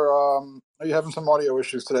Fanatics, or are you having some audio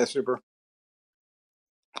issues today, Super?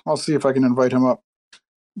 I'll see if I can invite him up.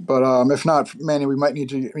 But if not, Manny, we might need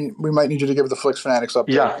you to give the Flix Fanatics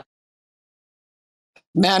update. Yeah.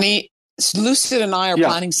 Manny, Lucid and I are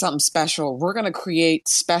planning something special. We're going to create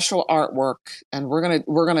special artwork, and we're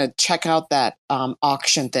gonna check out that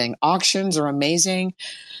auction thing. Auctions are amazing.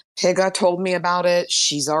 Higa told me about it.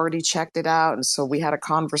 She's already checked it out, and so we had a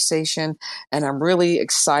conversation. And I'm really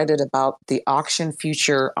excited about the auction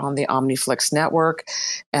future on the OmniFlix network.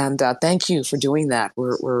 And thank you for doing that.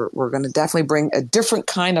 We're going to definitely bring a different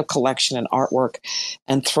kind of collection and artwork,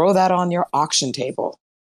 and throw that on your auction table.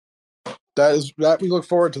 That we look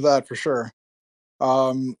forward to that for sure.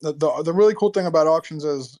 The really cool thing about auctions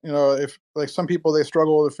is, you know, if like some people, they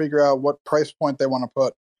struggle to figure out what price point they want to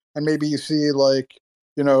put, and maybe you see like,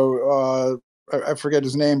 you know, I forget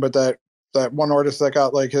his name, but that one artist that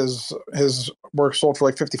got like his work sold for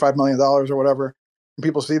like $55 million or whatever, and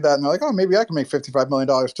people see that and they're like, oh, maybe I can make $55 million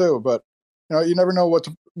too. But you know, you never know what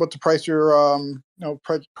to price your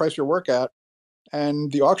price your work at,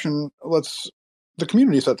 and the auction lets the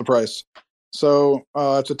community set the price. So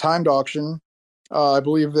it's a timed auction. I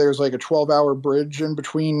believe there's like a 12-hour bridge in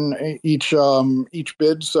between each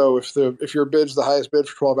bid. So if your bid's the highest bid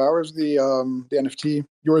for 12 hours, the NFT,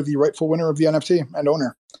 you're the rightful winner of the NFT and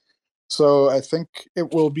owner. So I think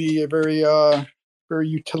it will be a very very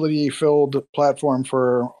utility-filled platform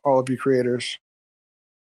for all of you creators.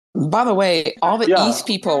 By the way, all the ETH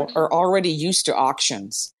people are already used to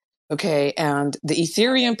auctions. Okay, and the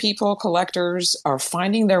Ethereum people, collectors, are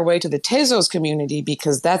finding their way to the Tezos community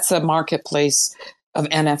because that's a marketplace of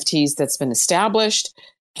NFTs that's been established.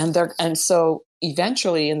 And so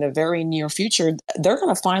eventually in the very near future, they're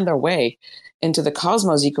going to find their way into the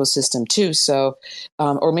Cosmos ecosystem too. So,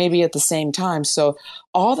 or maybe at the same time. So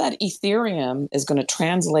all that Ethereum is going to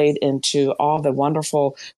translate into all the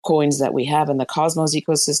wonderful coins that we have in the Cosmos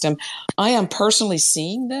ecosystem. I am personally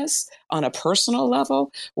seeing this on a personal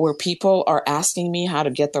level where people are asking me how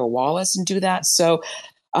to get their wallets and do that. So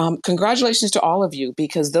congratulations to all of you,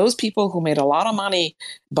 because those people who made a lot of money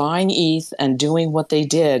buying ETH and doing what they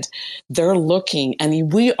did, they're looking,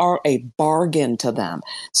 and we are a bargain to them.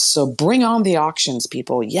 So bring on the auctions,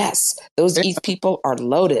 people. Yes, those ETH people are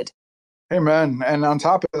loaded. Amen. And on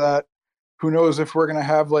top of that, who knows if we're going to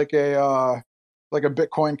have like a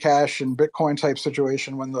Bitcoin Cash and Bitcoin type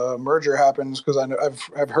situation when the merger happens? Because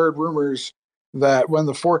I've heard rumors that when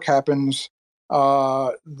the fork happens,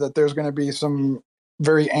 that there's going to be some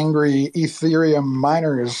very angry Ethereum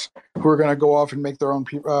miners who are going to go off and make their own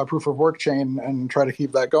proof of work chain and try to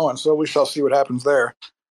keep that going. So we shall see what happens there.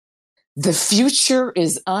 The future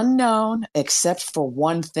is unknown except for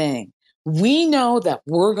one thing. We know that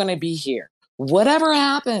we're going to be here. Whatever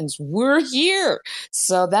happens, we're here.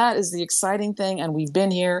 So that is the exciting thing. And we've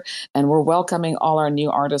been here, and we're welcoming all our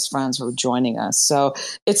new artist friends who are joining us. So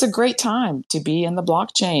it's a great time to be in the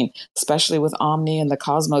blockchain, especially with Omni and the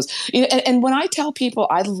Cosmos. And when I tell people,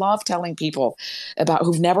 I love telling people about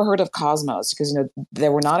who've never heard of Cosmos, because they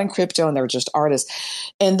were not in crypto and they were just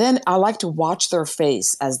artists. And then I like to watch their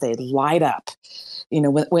face as they light up.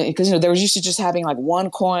 Because they're used to just having like one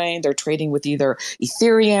coin, they're trading with either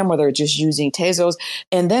Ethereum or they're just using Tezos.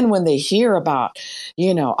 And then when they hear about,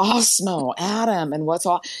 Osmo, Atom, and what's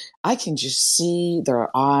all, I can just see their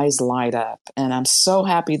eyes light up. And I'm so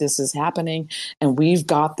happy this is happening. And we've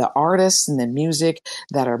got the artists and the music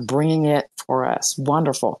that are bringing it for us.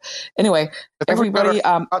 Wonderful. Anyway, everybody,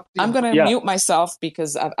 I'm going to mute myself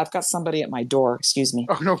because I've got somebody at my door. Excuse me.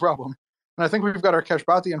 Oh, no problem. And I think we've got our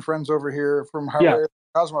Keshbati and friends over here from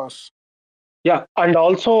Cosmos. Yeah, and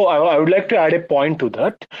also I would like to add a point to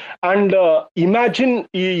that. And imagine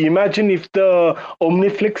if the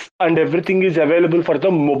OmniFlix and everything is available for the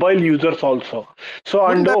mobile users also. So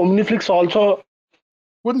OmniFlix also.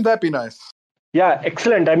 Wouldn't that be nice? Yeah,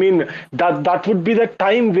 excellent. I mean, that would be the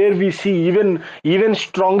time where we see even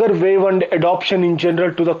stronger wave and adoption in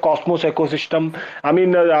general to the Cosmos ecosystem. I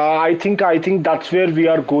mean, I think that's where we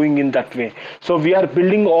are going in that way. So we are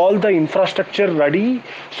building all the infrastructure ready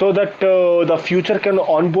so that the future can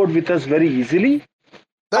onboard with us very easily.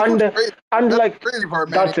 That's the crazy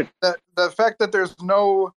part, man. That's it. The fact that there's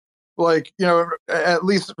no, at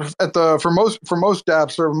least for most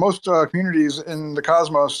dApps or most communities in the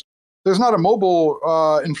Cosmos, there's not a mobile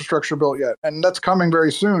infrastructure built yet, and that's coming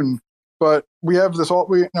very soon. But we have this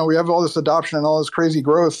we have all this adoption and all this crazy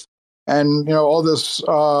growth, and all this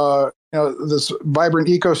this vibrant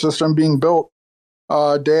ecosystem being built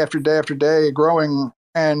day after day after day, growing.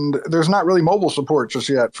 And there's not really mobile support just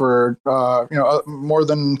yet for more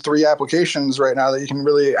than 3 applications right now that you can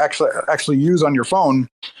really actually use on your phone.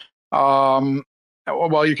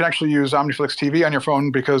 Well, you can actually use OmniFlix TV on your phone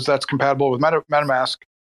because that's compatible with MetaMask.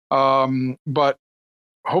 But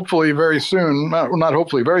hopefully very soon, not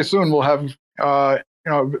hopefully, very soon we'll have,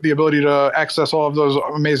 the ability to access all of those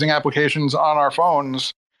amazing applications on our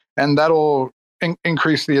phones, and that'll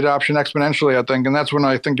increase the adoption exponentially, I think. And that's when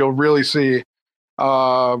I think you'll really see,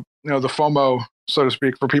 the FOMO, so to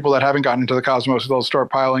speak, for people that haven't gotten into the Cosmos. They'll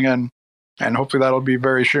start piling in, and hopefully that'll be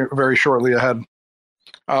very shortly ahead.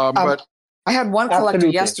 But I had one collector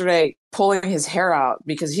yesterday pulling his hair out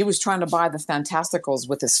because he was trying to buy the Fantasticals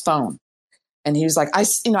with his phone. And he was like, I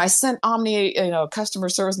sent Omni, customer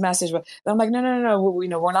service message, but I'm like, no,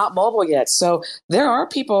 we're not mobile yet. So there are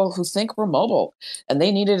people who think we're mobile, and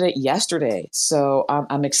they needed it yesterday. So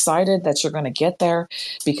I'm excited that you're going to get there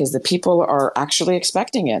because the people are actually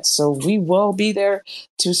expecting it. So we will be there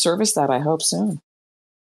to service that, I hope, soon.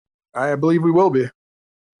 I believe we will be.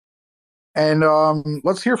 And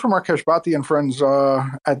let's hear from our Keshbati and friends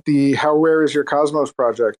at the Where Is Your Cosmos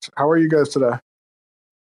project. How are you guys today?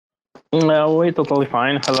 We're totally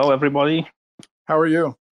fine. Hello, everybody. How are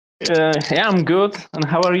you? Yeah, I'm good. And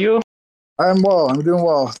how are you? I'm well. I'm doing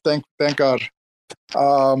well. Thank God.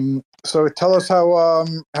 So tell us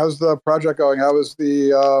how's the project going? How's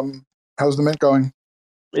the mint going?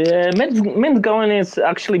 Mint going is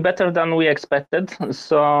actually better than we expected.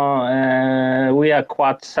 So we are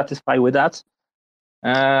quite satisfied with that.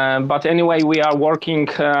 But anyway, we are working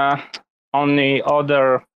on the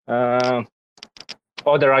other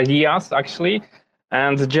ideas actually,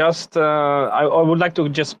 and just I would like to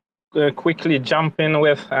just quickly jump in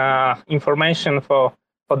with information for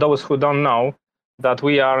those who don't know that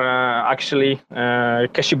we are actually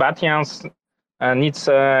Kashibatians needs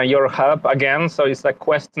your help again. So it's like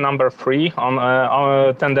quest number 3 on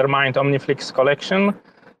Tendermint OmniFlix collection.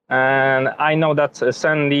 And I know that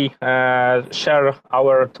Sandy shared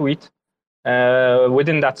our tweet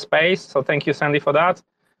within that space. So thank you, Sandy, for that.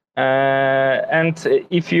 And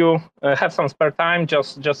if you have some spare time,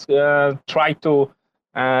 just try to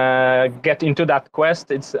get into that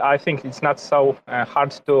quest. I think it's not so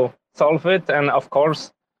hard to solve it. And of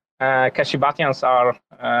course, Kashibatians are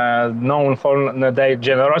known for their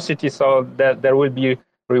generosity, so that there will be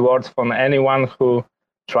rewards from anyone who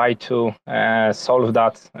try to solve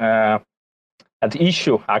that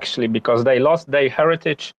issue, actually, because they lost their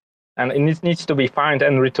heritage and it needs to be found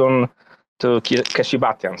and returned to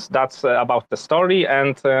Kashibatians. That's about the story.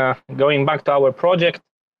 And going back to our project,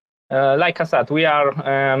 like I said, we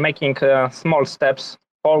are making small steps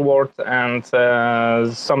forward, and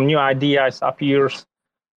some new ideas appears.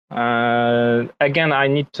 Again, I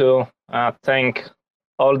need to thank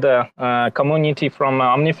all the community from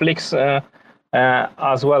OmniFlix,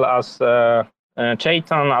 as well as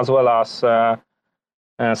Chaitan, as well as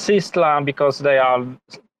Sistla, because they are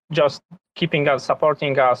just keeping us,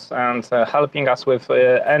 supporting us, and helping us with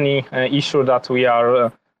any issue that we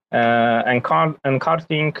are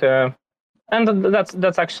encountering. And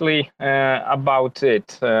that's actually about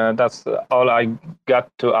it. That's all I got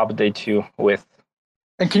to update you with.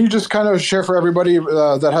 And can you just kind of share for everybody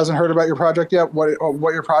that hasn't heard about your project yet,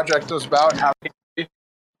 what your project is about and how?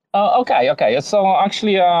 Okay. So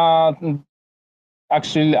actually, our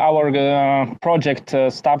project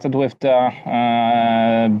started with the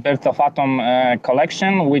Birth of Atom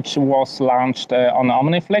collection, which was launched on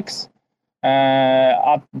OmniFlix.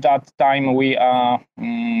 At that time, we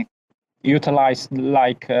utilized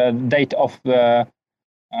date of the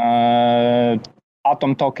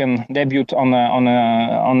Atom token debut on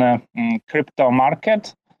a crypto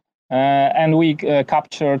market, and we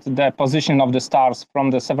captured the position of the stars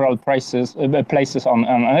from the several places on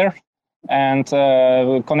Earth, and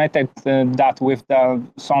connected that with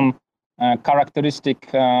some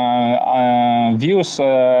characteristic views,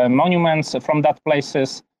 monuments from that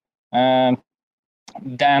places.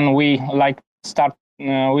 Then we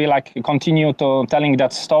continue to telling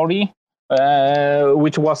that story,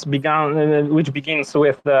 which begins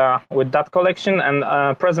with that collection, and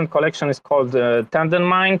present collection is called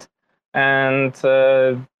Tendermint, and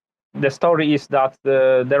the story is that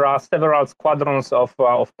there are several squadrons of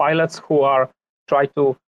pilots who are try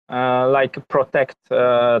to protect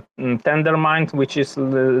Tendermint, which is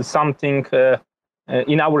something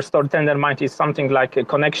in our story. Tendermint is something like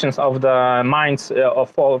connections of the minds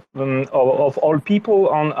of all people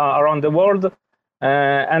around the world,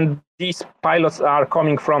 and these pilots are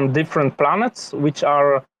coming from different planets, which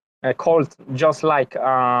are called just like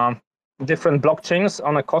different blockchains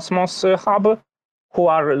on a Cosmos hub, who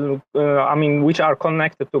are which are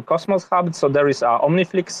connected to Cosmos hub. So there is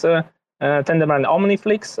OmniFlix, Tendermint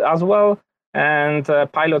OmniFlix as well, and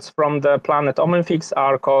pilots from the planet OmniFlix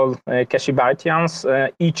are called Kashibatians.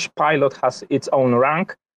 Each pilot has its own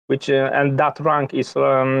rank, which and that rank is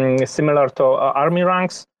similar to army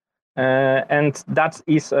ranks. And that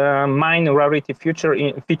is a main rarity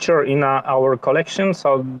feature in our collection.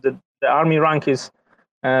 So the army rank is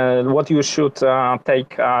what you should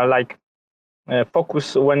take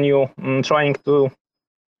focus when you trying to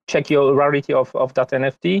check your rarity of that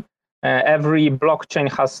NFT. Every blockchain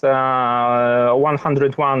has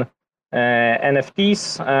 101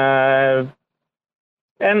 NFTs,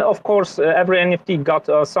 and of course every NFT got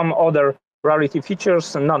some other rarity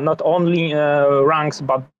features, not only ranks,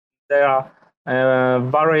 but there are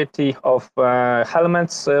variety of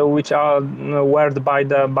helmets which are worn by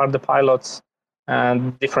the pilots,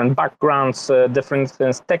 and different backgrounds, different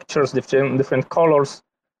textures, different colors,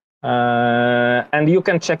 and you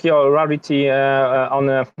can check your rarity on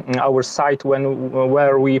our site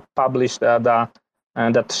where we publish that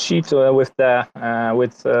sheet with the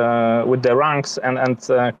ranks and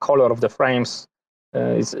color of the frames.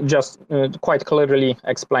 It's just quite clearly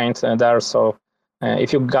explained there. So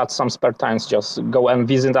if you got some spare times, just go and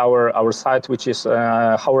visit our site, which is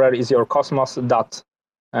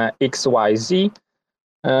howrareisyourcosmos.xyz.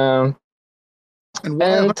 And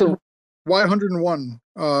why 101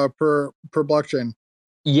 per blockchain?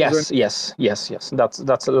 Yes. That's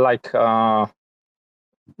like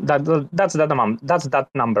that's that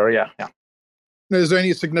number. Yeah. Is there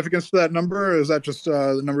any significance to that number, or is that just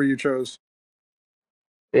the number you chose?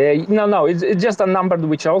 No, it's just a number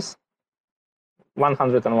we chose.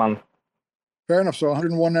 101. Fair enough. So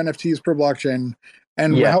 101 NFTs per blockchain.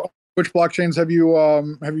 And which blockchains have you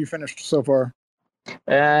finished so far?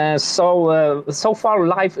 So far,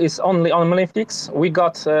 live is only on OmniFlix. We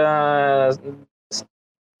got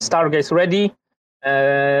Stargaze ready,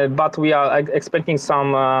 but we are expecting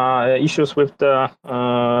some issues with the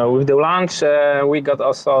launch. We got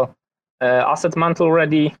also Asset Mantle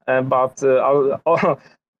ready, but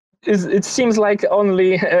it seems like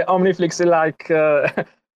only OmniFlix is like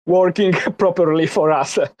working properly for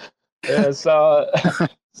us.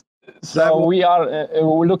 So we are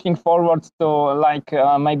looking forward to like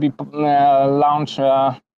maybe launch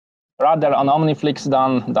rather on OmniFlix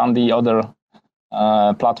than the other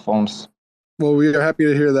platforms. Well, we are happy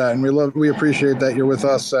to hear that, and we appreciate that you're with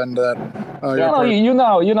us and that.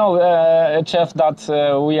 Chef, that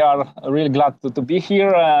we are really glad to be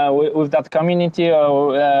here with that community,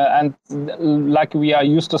 and like we are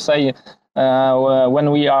used to say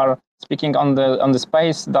when we are speaking on the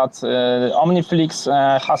space, that OmniFlix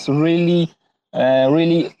has really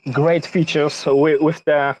great features with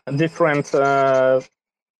the different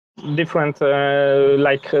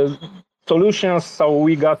solutions. So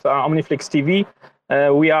we got OmniFlix TV.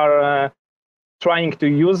 We are trying to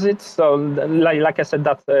use it. So like I said,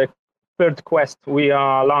 that third quest we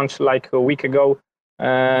launched like a week ago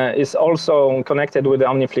is also connected with the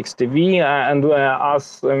OmniFlix TV, and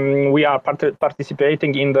as we are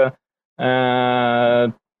participating in the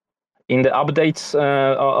updates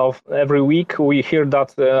of every week, we hear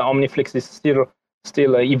that OmniFlix is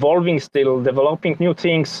still evolving, still developing new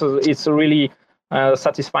things. It's really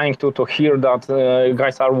satisfying to hear that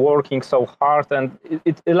guys are working so hard, and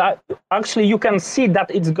it actually you can see that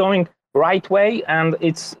it's going right way, and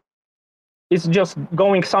it's just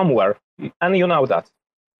going somewhere, and you know that.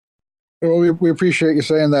 Well, we appreciate you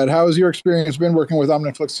saying that. How has your experience been working with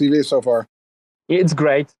OmniFlix TV so far? It's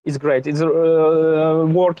great. It's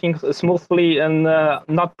working smoothly and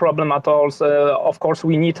not problem at all. So, of course,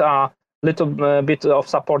 we need a little bit of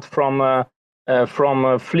support from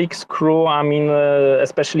Flix crew. I mean,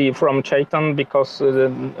 especially from Chaitan, because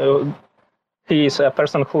he is a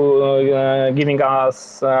person who giving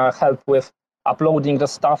us help with uploading the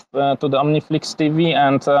stuff to the OmniFlix TV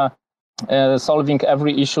and solving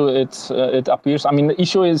every issue it appears. I mean, the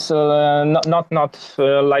issue is not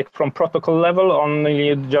like from protocol level,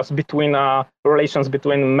 only just between relations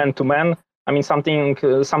between man to man. I mean,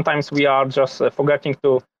 sometimes we are just forgetting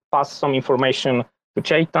to pass some information to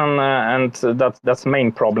Chaitan, and that's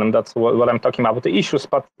main problem. That's what I'm talking about, the issues.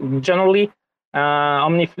 But generally,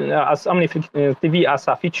 OmniFlix TV as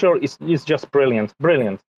a feature is just brilliant.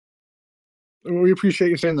 We appreciate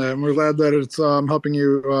you saying that, and we're glad that it's helping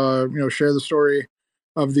you, share the story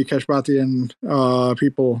of the Keshbatian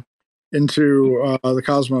people into the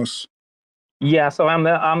cosmos. Yeah, so I'm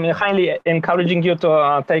highly encouraging you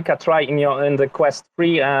to take a try in the Quest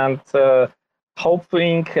 3, and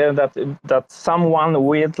hoping that someone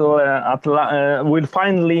will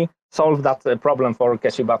finally solve that problem for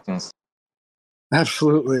Keshbatians.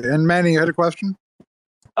 Absolutely. And Manny, you had a question?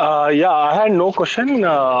 Yeah, I had no question.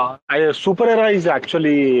 Super Era is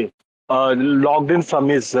actually logged in from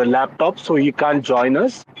his laptop, so he can't join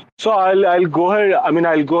us. So I'll go ahead.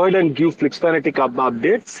 I'll go ahead and give FlixFanatic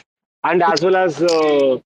updates, and as well as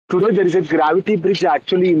today there is a Gravity Bridge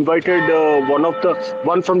actually invited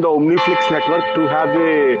one from the OmniFlix network to have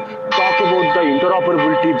a talk about the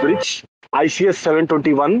interoperability bridge ICS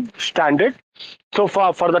 721 standard. So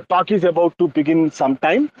for the talk is about to begin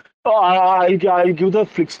sometime. So I'll give the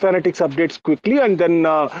FlixFanatics updates quickly, and then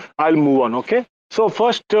I'll move on. Okay. So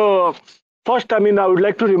first, I would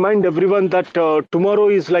like to remind everyone that tomorrow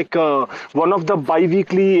is like one of the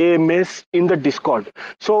bi-weekly AMAs in the Discord.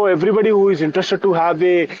 So everybody who is interested to have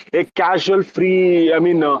a casual, free, a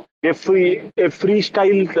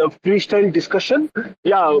freestyle discussion,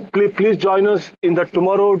 yeah, please join us in the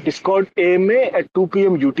tomorrow Discord AMA at 2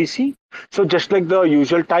 p.m. UTC. So just like the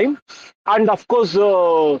usual time. And of course,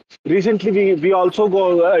 recently we also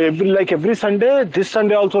go every Sunday. This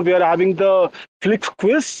Sunday also we are having the Flix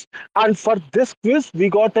quiz, and for this quiz we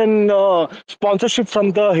got an sponsorship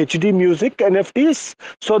from the HD Music NFTs,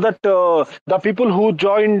 so that the people who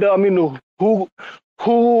joined, who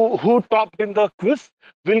topped in the quiz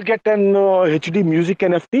will get an HD Music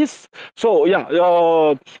NFTs. So yeah,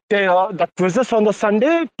 the quizzes on the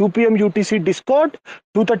Sunday, 2 p.m. UTC Discord,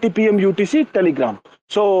 2:30 p.m. UTC Telegram.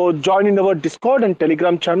 So join in our Discord and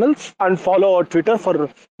Telegram channels and follow our Twitter for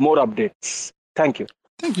more updates. Thank you.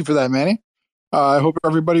 Thank you for that, Manny. I hope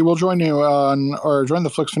everybody will join you join the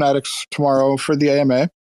Flix Fanatics tomorrow for the AMA.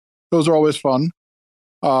 Those are always fun.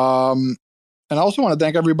 And I also want to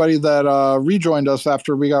thank everybody that rejoined us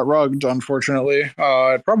after we got rugged, unfortunately.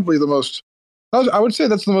 Probably I would say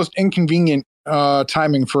that's the most inconvenient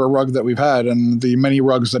timing for a rug that we've had, and the many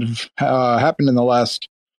rugs that have happened in the last.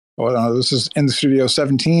 This is in the studio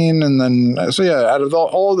 17, and then so yeah, out of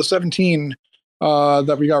all the 17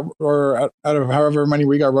 that we got, or out of however many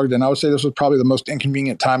we got rugged in, I would say this was probably the most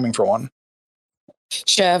inconvenient timing for one.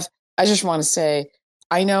 Chev, I just want to say,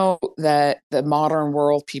 I know that the modern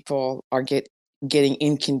world people are getting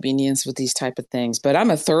inconvenienced with these type of things, but I'm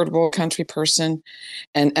a third world country person,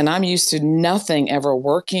 and I'm used to nothing ever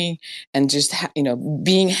working and just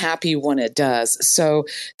being happy when it does. So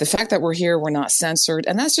the fact that we're here, we're not censored,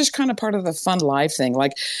 and that's just kind of part of the fun live thing.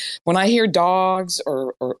 Like when I hear dogs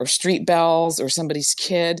or street bells or somebody's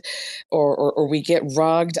kid or we get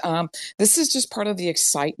rugged, this is just part of the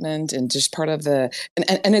excitement and just part of the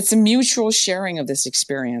and it's a mutual sharing of this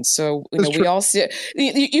experience. So we all see it.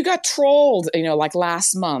 You got trolled, like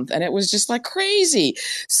last month, and it was just like crazy.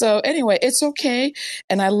 So anyway, it's okay.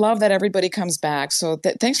 And I love that everybody comes back. So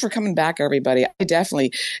thanks for coming back, everybody.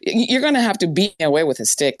 You're going to have to beat me away with a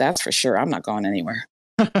stick. That's for sure. I'm not going anywhere.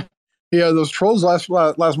 Yeah, those trolls last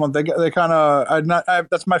month, they kind of,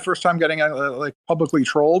 that's my first time getting like publicly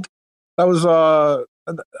trolled. That was,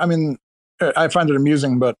 I mean, I find it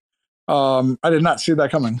amusing, but I did not see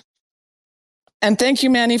that coming. And thank you,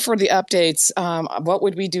 Manny, for the updates. What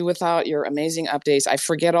would we do without your amazing updates? I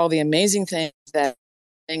forget all the amazing things that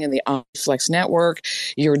in the OmniFlix network.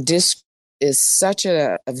 Your disc is such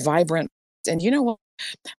a vibrant, and you know what?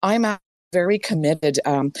 I'm very committed.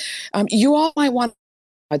 You all might want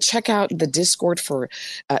to check out the Discord for.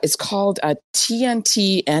 It's called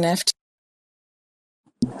TNT NFT.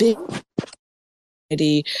 Big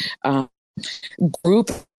group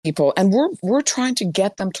people, and we're trying to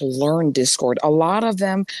get them to learn Discord. A lot of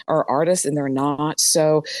them are artists and they're not.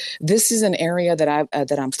 So this is an area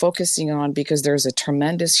that I'm focusing on because there's a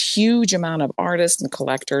tremendous, huge amount of artists and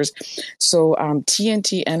collectors. So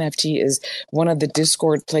TNT NFT is one of the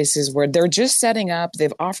Discord places where they're just setting up.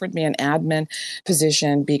 They've offered me an admin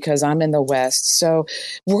position because I'm in the West. So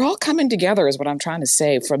we're all coming together is what I'm trying to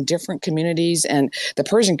say, from different communities, and the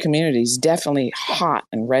Persian community is definitely hot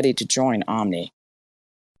and ready to join Omni.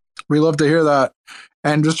 We love to hear that.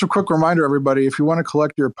 And just a quick reminder, everybody, if you want to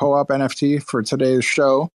collect your POAP NFT for today's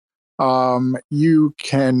show, you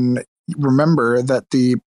can remember that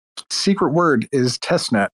the secret word is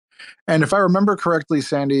testnet. And if I remember correctly,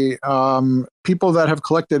 Sandy, people that have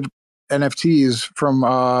collected NFTs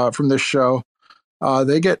from this show,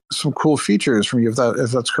 they get some cool features from you,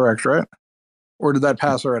 if that's correct, right? Or did that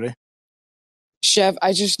pass already? Chev,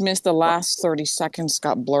 I just missed the last 30 seconds,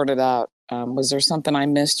 got blurted out. Was there something I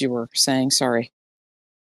missed you were saying? Sorry.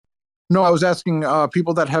 No, I was asking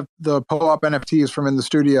people that have the POAP NFTs from in the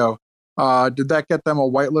studio. Did that get them a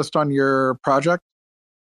whitelist on your project?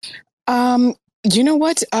 You know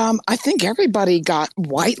what? I think everybody got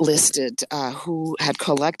whitelisted who had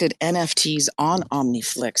collected NFTs on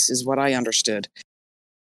OmniFlix, is what I understood.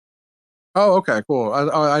 Oh, okay, cool.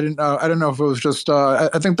 I didn't know if it was just. I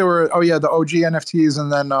think there were. Oh yeah, the OG NFTs,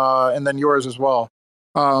 and then yours as well.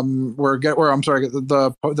 I'm sorry,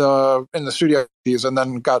 the in the studio NFTs, and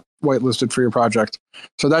then got whitelisted for your project.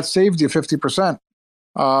 So that saved you 50%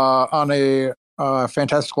 on a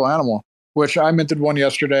fantastical animal, which I minted one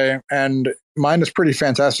yesterday, and mine is pretty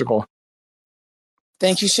fantastical.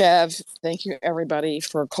 Thank you, Chev. Thank you, everybody,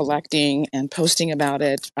 for collecting and posting about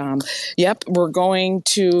it. Yep, we're going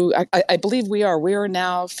to, I believe we are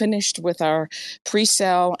now finished with our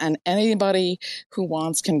pre-sale, and anybody who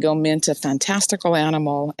wants can go mint a fantastical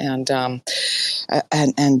animal. And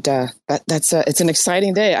it's an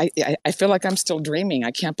exciting day. I feel like I'm still dreaming. I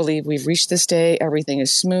can't believe we've reached this day. Everything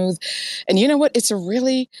is smooth. And you know what? It's a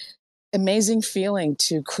really amazing feeling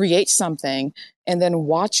to create something and then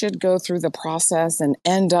watch it go through the process and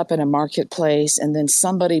end up in a marketplace, and then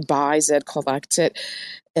somebody buys it, collects it,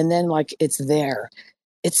 and then like it's there.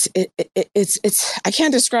 It's I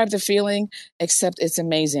can't describe the feeling, except it's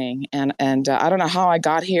amazing. And I don't know how I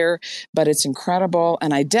got here, but it's incredible.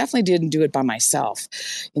 And I definitely didn't do it by myself.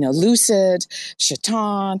 Lucid,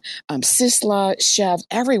 Shaitan, Sisla, Chev,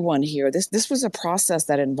 everyone here. This was a process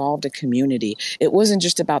that involved a community. It wasn't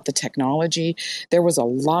just about the technology. There was a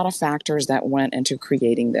lot of factors that went into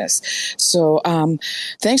creating this. So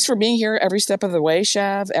thanks for being here every step of the way,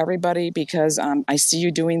 Chev, everybody, because I see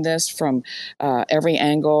you doing this from every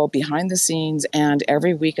angle, behind the scenes, and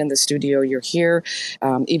every week in the studio you're here.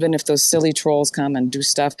 Even if those silly trolls come and do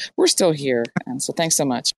stuff, we're still here. And so thanks so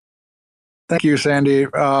much. Thank you, Sandy.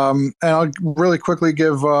 And I'll really quickly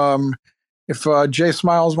give, if Jay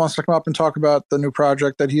Smiles wants to come up and talk about the new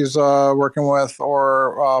project that he's working with,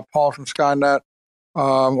 or Paul from Skynet,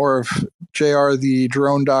 or if JR the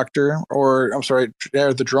drone doctor, or I'm sorry,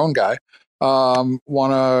 JR the drone guy,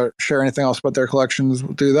 want to share anything else about their collections,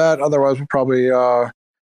 we'll do that. Otherwise, we'll probably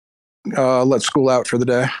let school out for the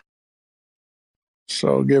day. So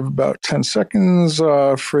I'll give about 10 seconds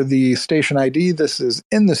for the station ID. This is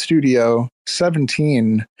In the Studio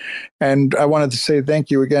 17. And I wanted to say thank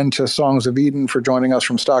you again to Songs of Eden for joining us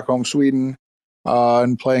from Stockholm, Sweden,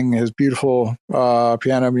 and playing his beautiful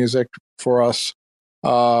piano music for us.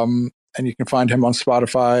 And you can find him on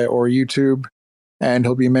Spotify or YouTube. And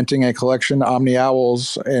he'll be minting a collection, Omni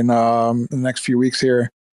Owls, in the next few weeks here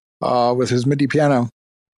with his MIDI piano.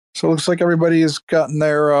 So it looks like everybody's gotten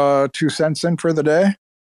their 2 cents in for the day.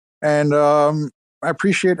 And I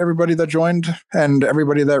appreciate everybody that joined and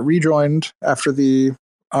everybody that rejoined after the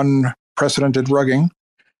unprecedented rugging.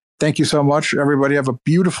 Thank you so much. Everybody have a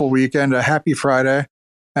beautiful weekend, a happy Friday.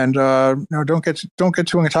 And don't get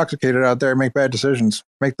too intoxicated out there and make bad decisions.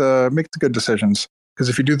 Make the good decisions. Because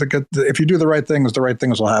if you do the right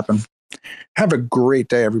things will happen. Have a great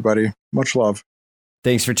day, everybody. Much love.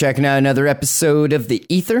 Thanks for checking out another episode of The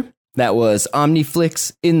Ether. That was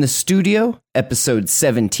OmniFlix In the Studio, episode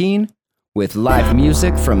 17, with live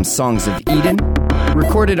music from Songs of Eden,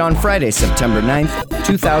 recorded on Friday, September 9th,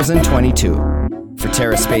 2022. For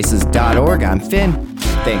TerraSpaces.org, I'm Finn.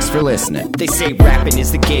 Thanks for listening. They say rapping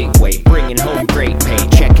is the gateway, bringing home great pay.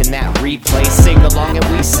 Checking that replay, sing along and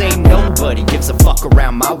we say nobody gives a fuck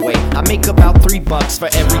around my way. I make about $3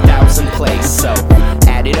 for every 1,000 plays, so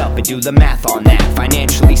add it up and do the math on that.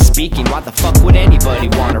 Financially speaking, why the fuck would anybody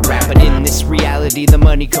wanna rap? But in this reality, the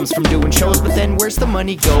money comes from doing shows. But then where's the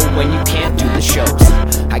money go when you can't do the shows?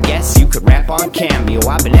 I guess you could rap on Cameo.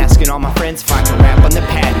 I've been asking all my friends if I can rap on the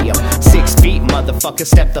patio. 6 feet, motherfucker,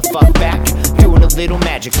 step the fuck back. Doing a little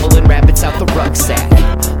magic, pulling rabbits out the rucksack.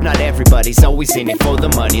 Not everybody's always in it for the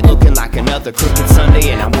money. Looking like another crooked Sunday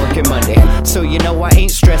and I'm working Monday. So you know I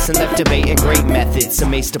ain't stressing, left debating great methods.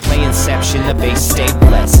 Amazed to play Inception, the bass stay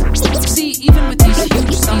blessed. See, even with these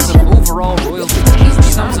huge sums of overall royalties, huge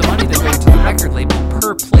sums of money that go to the record label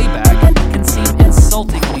per playback can seem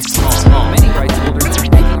insultingly small. Many rights holders are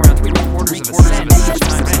making around 3/4 of a cent each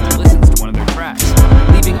time someone listens to one of their tracks,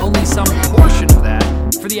 leaving only some portion of that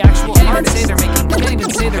for the actual artist. Can't even say they're making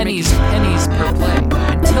pennies per play.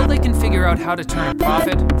 Until they can figure out how to turn a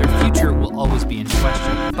profit, their future will always be in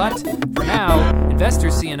question. But for now,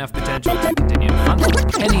 investors see enough potential to continue to fund them.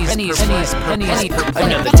 Pennies per play.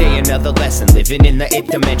 Another day, another lesson. Living in the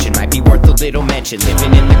 8th dimension might be worth a little mention.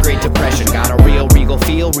 Living in the Great Depression, got a real regal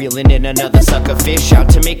feel. Reeling in another sucker fish out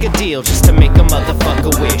to make a deal, just to make a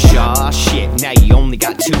motherfucker wish. Aw shit, now you only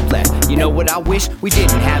got 2 left. You know what I wish? We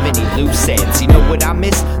didn't have any loose ends. You know what I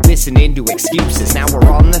miss? Listening to excuses. Now we're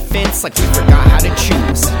on the fence like we forgot how to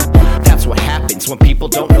choose. That's what happens when people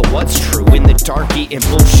don't know what's true. In the dark, eating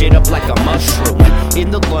bullshit up like a mushroom.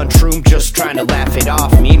 In the lunchroom, just trying to laugh it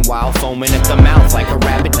off. Meanwhile, foaming at the mouth like a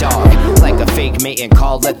rabid dog. Like a fake mating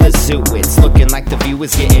call at the zoo. It's looking like the view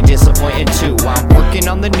is getting disappointing too. I'm working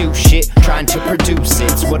on the new shit, trying to produce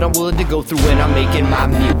it. It's what I'm willing to go through when I'm making my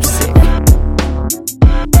music.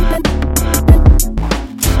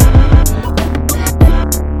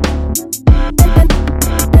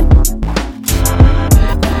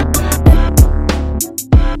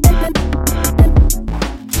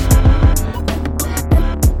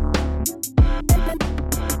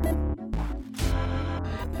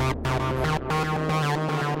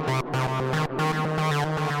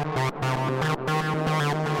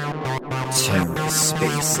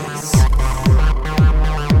 TerraSpaces.